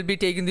who will be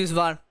taking this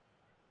one.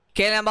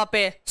 Kylian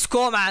Mbappe,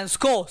 score, man.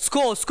 Score,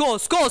 score, score,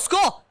 score,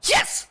 score.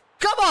 Yes!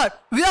 Come on.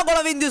 We are going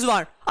to win this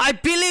one. I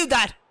believe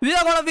that. We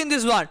are going to win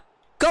this one.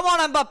 Come on,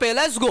 Mbappe.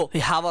 Let's go.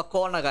 We have a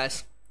corner, guys.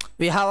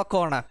 We have a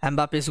corner.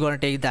 Mbappe is going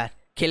to take that.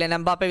 Kylian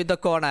Mbappe with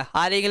the corner.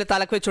 ആരെങ്കിലും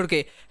തലക്ക് വെച്ച്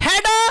കൊടുക്കേ.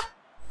 Header!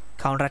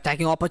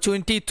 Counter-attacking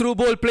opportunity. Through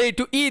ball play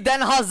to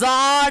Eden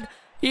Hazard.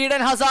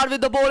 Eden Hazard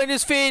with the ball in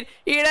his feet.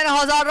 Eden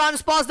Hazard runs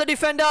past the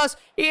defenders.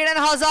 Eden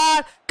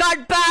Hazard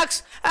cutbacks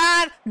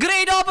and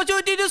great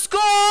opportunity to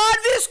score.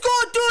 We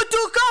score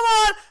 2-2. Come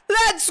on,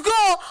 let's go.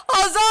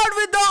 Hazard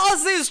with the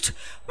assist.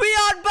 We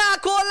are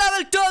back on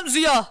level terms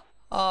here.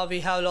 We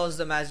have lost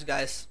the match,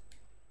 guys.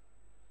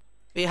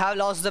 We have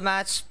lost the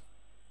match.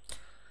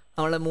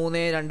 നമ്മൾ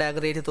 3-2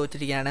 aggregate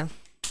തോറ്റിരിക്കുകയാണ്.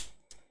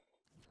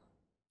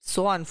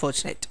 So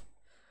unfortunate.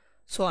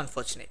 So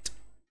unfortunate.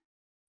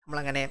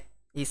 നമ്മളങ്ങനെ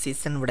ഈ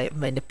season ഇവിടെ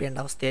wind up ചെയ്യേണ്ട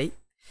അവസ്ഥയായി.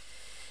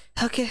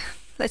 Okay,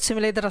 let's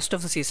simulate the rest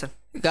of the season.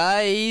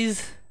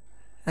 Guys,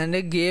 എൻ്റെ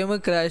game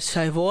crash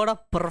ആയി. What A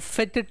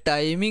perfect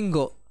timing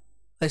go.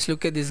 Let's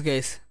look at this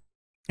guys.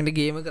 എൻ്റെ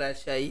game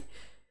crash ആയി.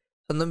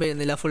 ഒന്നും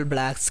വരുന്നില്ല, ഫുൾ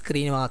ബ്ലാക്ക്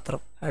സ്ക്രീൻ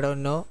മാത്രം. I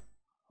don't know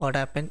what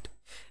happened.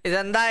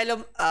 ഇതെന്തായാലും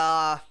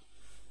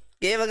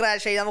game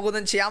crash ആയി,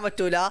 നമുക്കൊന്നും ചെയ്യാൻ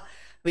പറ്റൂല.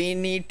 We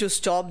need to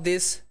stop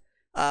this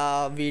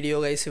video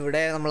guys.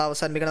 ഇവിടെ നമ്മൾ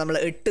അവസാനിപ്പിക്കണം. നമ്മൾ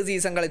 8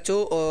 സീസൺ കളിച്ചു.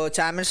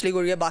 ചാമ്പ്യൻസ് ലീഗ്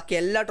ഒഴികെ ബാക്കി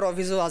എല്ലാ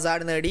ട്രോഫീസും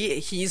ഹസാർഡ് നേടി.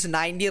 He's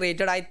 90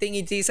 rated. I think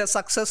it is A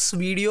success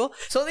video.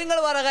 So നിങ്ങൾ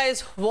പറ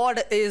guys,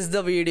 what is the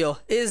video?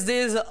 Is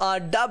this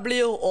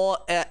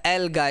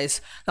WOL guys?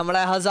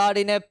 നമ്മളെ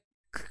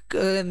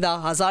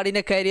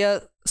ഹസാർഡിനെ കരിയർ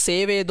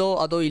സേവ് ചെയ്തോ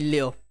അതോ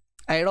ഇല്ലയോ?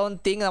 ഐ ഡോണ്ട്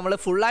തിങ്ക് നമ്മൾ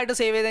ഫുള്ളായിട്ട്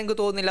സേവ് ചെയ്ത് എനിക്ക്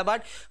തോന്നുന്നില്ല.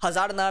 ബട്ട്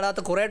ഹസാർഡ്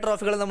നേടാത്ത കുറേ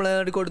ട്രോഫികൾ നമ്മൾ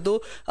നേടിക്കൊടുത്തു.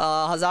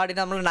 ഹസാർഡിനെ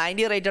നമ്മൾ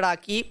 90 റേറ്റഡ്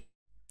ആക്കി.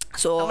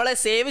 സോ നമ്മളെ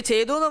സേവ്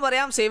ചെയ്തു എന്ന്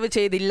പറയാം, സേവ്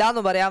ചെയ്തില്ല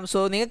എന്ന് പറയാം. സോ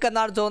നിങ്ങൾക്ക്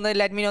എന്താണ് തോന്നുന്നത്?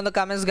 Let me no in the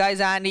comments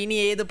guys. And ഇനി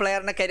ഏത്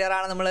പ്ലെയറിന്റെ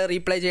കരിയറാണ് നമ്മൾ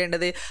റീപ്ലേ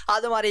ചെയ്യേണ്ടത്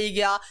അതും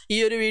അറിയിക്കുക. ഈ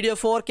ഒരു വീഡിയോ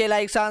 4K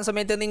ലൈക്സ് ആകുന്ന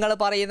സമയത്ത് നിങ്ങൾ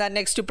പറയുന്ന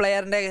നെക്സ്റ്റ്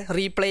പ്ലെയറിന്റെ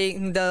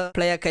റീപ്ലേയിങ് ദ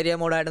പ്ലെയർ കരിയർ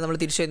മോഡായിട്ട് നമ്മൾ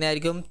തിരിച്ചു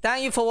വരുന്നതായിരിക്കും.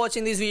 Thank you for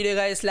watching this video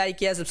guys. Like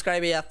ചെയ്യുക,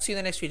 സബ്സ്ക്രൈബ് ചെയ്യുക. See you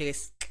in the next video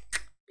guys.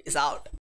 Peace out.